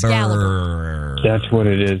 Excalibur. That's what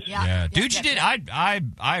it is. Yeah. Dude, you did. I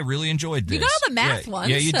really enjoyed this. You got all the math ones.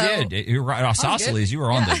 Yeah, you so. did. You're right. Isosceles, you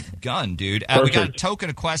were on the gun, dude. We got a token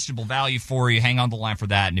of questionable value for you. Hang on the line for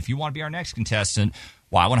that. And if you want to be our next contestant,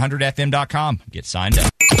 y100fm.com. Get signed up.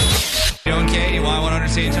 Frito and Katy, Y100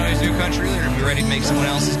 San Antonio's new country leader. Be ready to make someone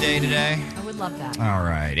else's day today? I would love that. All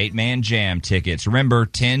right. 8-man jam tickets. Remember,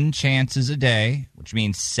 10 chances a day, which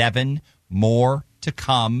means 7 more to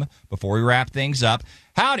come before we wrap things up.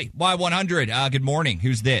 Howdy, Y100. Good morning.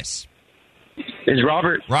 Who's this? It's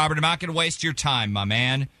Robert. Robert, I'm not going to waste your time, my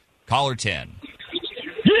man. Caller 10.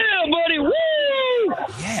 Yeah, buddy. Woo!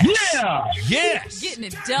 Yes. Yeah. Yes. Getting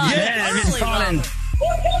it done. Yeah, I've been calling.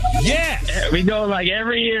 Yes. We go like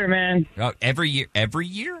every year, man. Every year? Every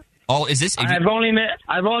year? Oh, is this? I've only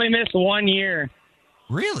missed 1 year.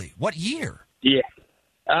 Really? What year? Yeah.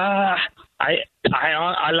 I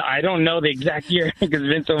don't know the exact year because it's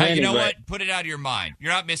been so many. Hey, you know but what? Put it out of your mind.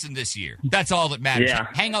 You're not missing this year. That's all that matters. Yeah.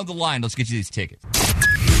 Hang on the line. Let's get you these tickets.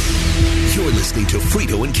 You're listening to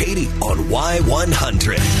Frito and Katy on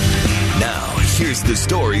Y100. Now, here's the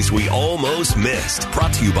stories we almost missed.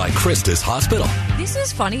 Brought to you by Christus Hospital. This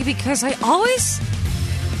is funny because I always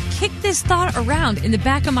kick this thought around in the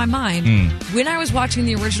back of my mind when I was watching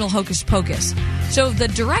the original Hocus Pocus. So the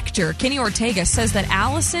director, Kenny Ortega, says that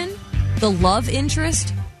Allison, the love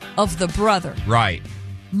interest of the brother, right,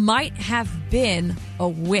 might have been a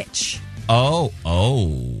witch. Oh.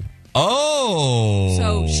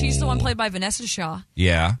 So she's the one played by Vanessa Shaw.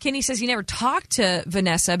 Yeah. Kenny says he never talked to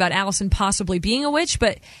Vanessa about Allison possibly being a witch,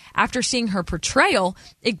 but after seeing her portrayal,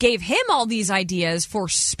 it gave him all these ideas for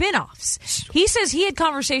spin-offs. He says he had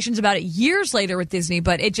conversations about it years later with Disney,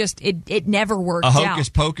 but it never worked out. A Hocus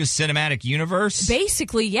Pocus cinematic universe?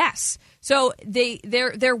 Basically, yes. So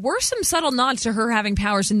there were some subtle nods to her having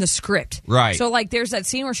powers in the script. Right. So like there's that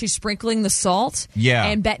scene where she's sprinkling the salt. Yeah.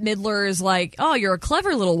 And Bette Midler is like, "Oh, you're a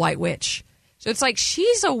clever little white witch." So it's like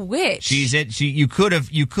she's a witch. You could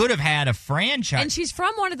have had a franchise. And she's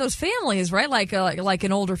from one of those families, right? Like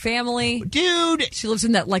an older family. Dude. She lives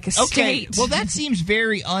in that like estate. Okay. Well, that seems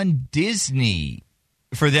very un-Disney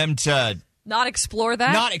for them to not explore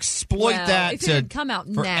that? Not exploit that if it had come out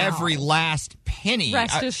for now, every last penny.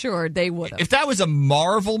 Rest assured, they would have. If that was a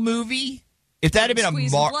Marvel movie, if that had been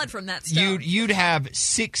Squeeze blood from that stuff. you'd have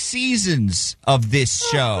 6 seasons of this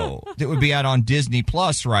show that would be out on Disney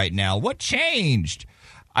Plus right now. What changed?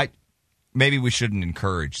 Maybe we shouldn't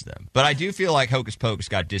encourage them. But I do feel like Hocus Pocus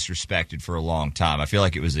got disrespected for a long time. I feel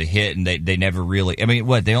like it was a hit, and they never really... I mean,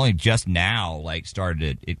 they only just now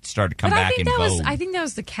started to come back in vogue. I think that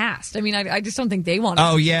was the cast. I mean, I just don't think they wanted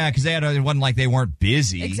Oh, yeah, because it wasn't like they weren't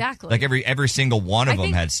busy. Exactly. Like every single one of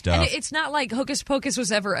them had stuff. And it's not like Hocus Pocus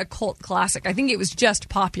was ever a cult classic. I think it was just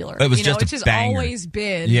popular. It was just it's a just banger. always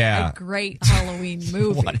been a great Halloween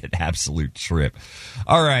movie. What an absolute trip.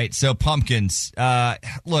 All right, so pumpkins.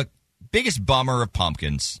 Look, biggest bummer of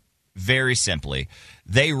pumpkins, very simply,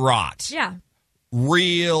 they rot. Yeah.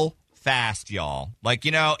 real fast, y'all. Like,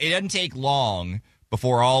 it doesn't take long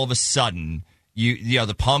before all of a sudden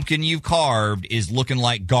the pumpkin you've carved is looking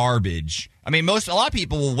like garbage. I mean, a lot of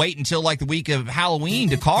people will wait until like the week of Halloween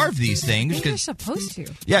to carve these things. You're supposed to.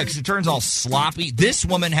 Yeah, because it turns all sloppy. This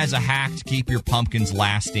woman has a hack to keep your pumpkins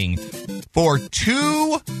lasting for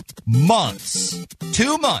 2 months.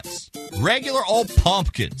 2 months. Regular old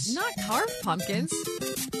pumpkins. Not carved pumpkins.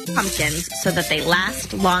 Pumpkins so that they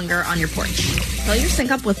last longer on your porch. Fill your sink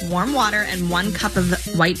up with warm water and 1 cup of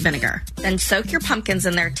white vinegar. Then soak your pumpkins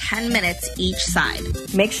in there 10 minutes each side.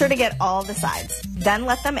 Make sure to get all the sides. Then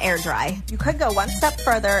let them air dry. You could go one step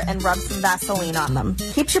further and rub some Vaseline on them.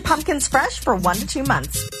 Keeps your pumpkins fresh for 1 to 2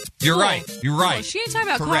 months. You're right. You're right. Oh, she ain't talking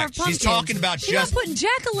about Correct. carved pumpkins. She's talking about She's not putting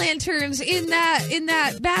jack-o'-lanterns in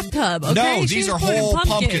that bathtub, okay? No, She's these are putting whole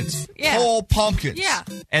pumpkins. Yeah. Whole pumpkins. Yeah.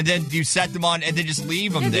 And then you set them on and then just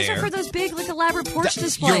leave them there. These are for those big, like, elaborate porch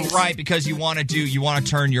displays. You're right, because you want to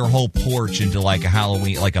turn your whole porch into like a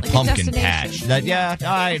Halloween, like a pumpkin patch.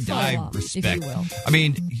 I respect. I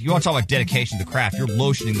mean, you want to talk about dedication to the craft? You're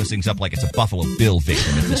lotioning those things up like it's a Buffalo Bill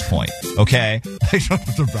victim at this point. Okay, put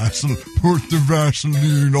the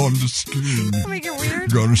Vaseline on the skin. Make it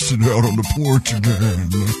weird. Gotta sit out on the porch again.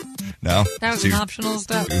 No, that was an optional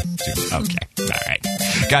step. Okay, all right,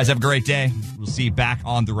 guys. Have a great day. We'll see you back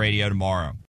on the radio tomorrow.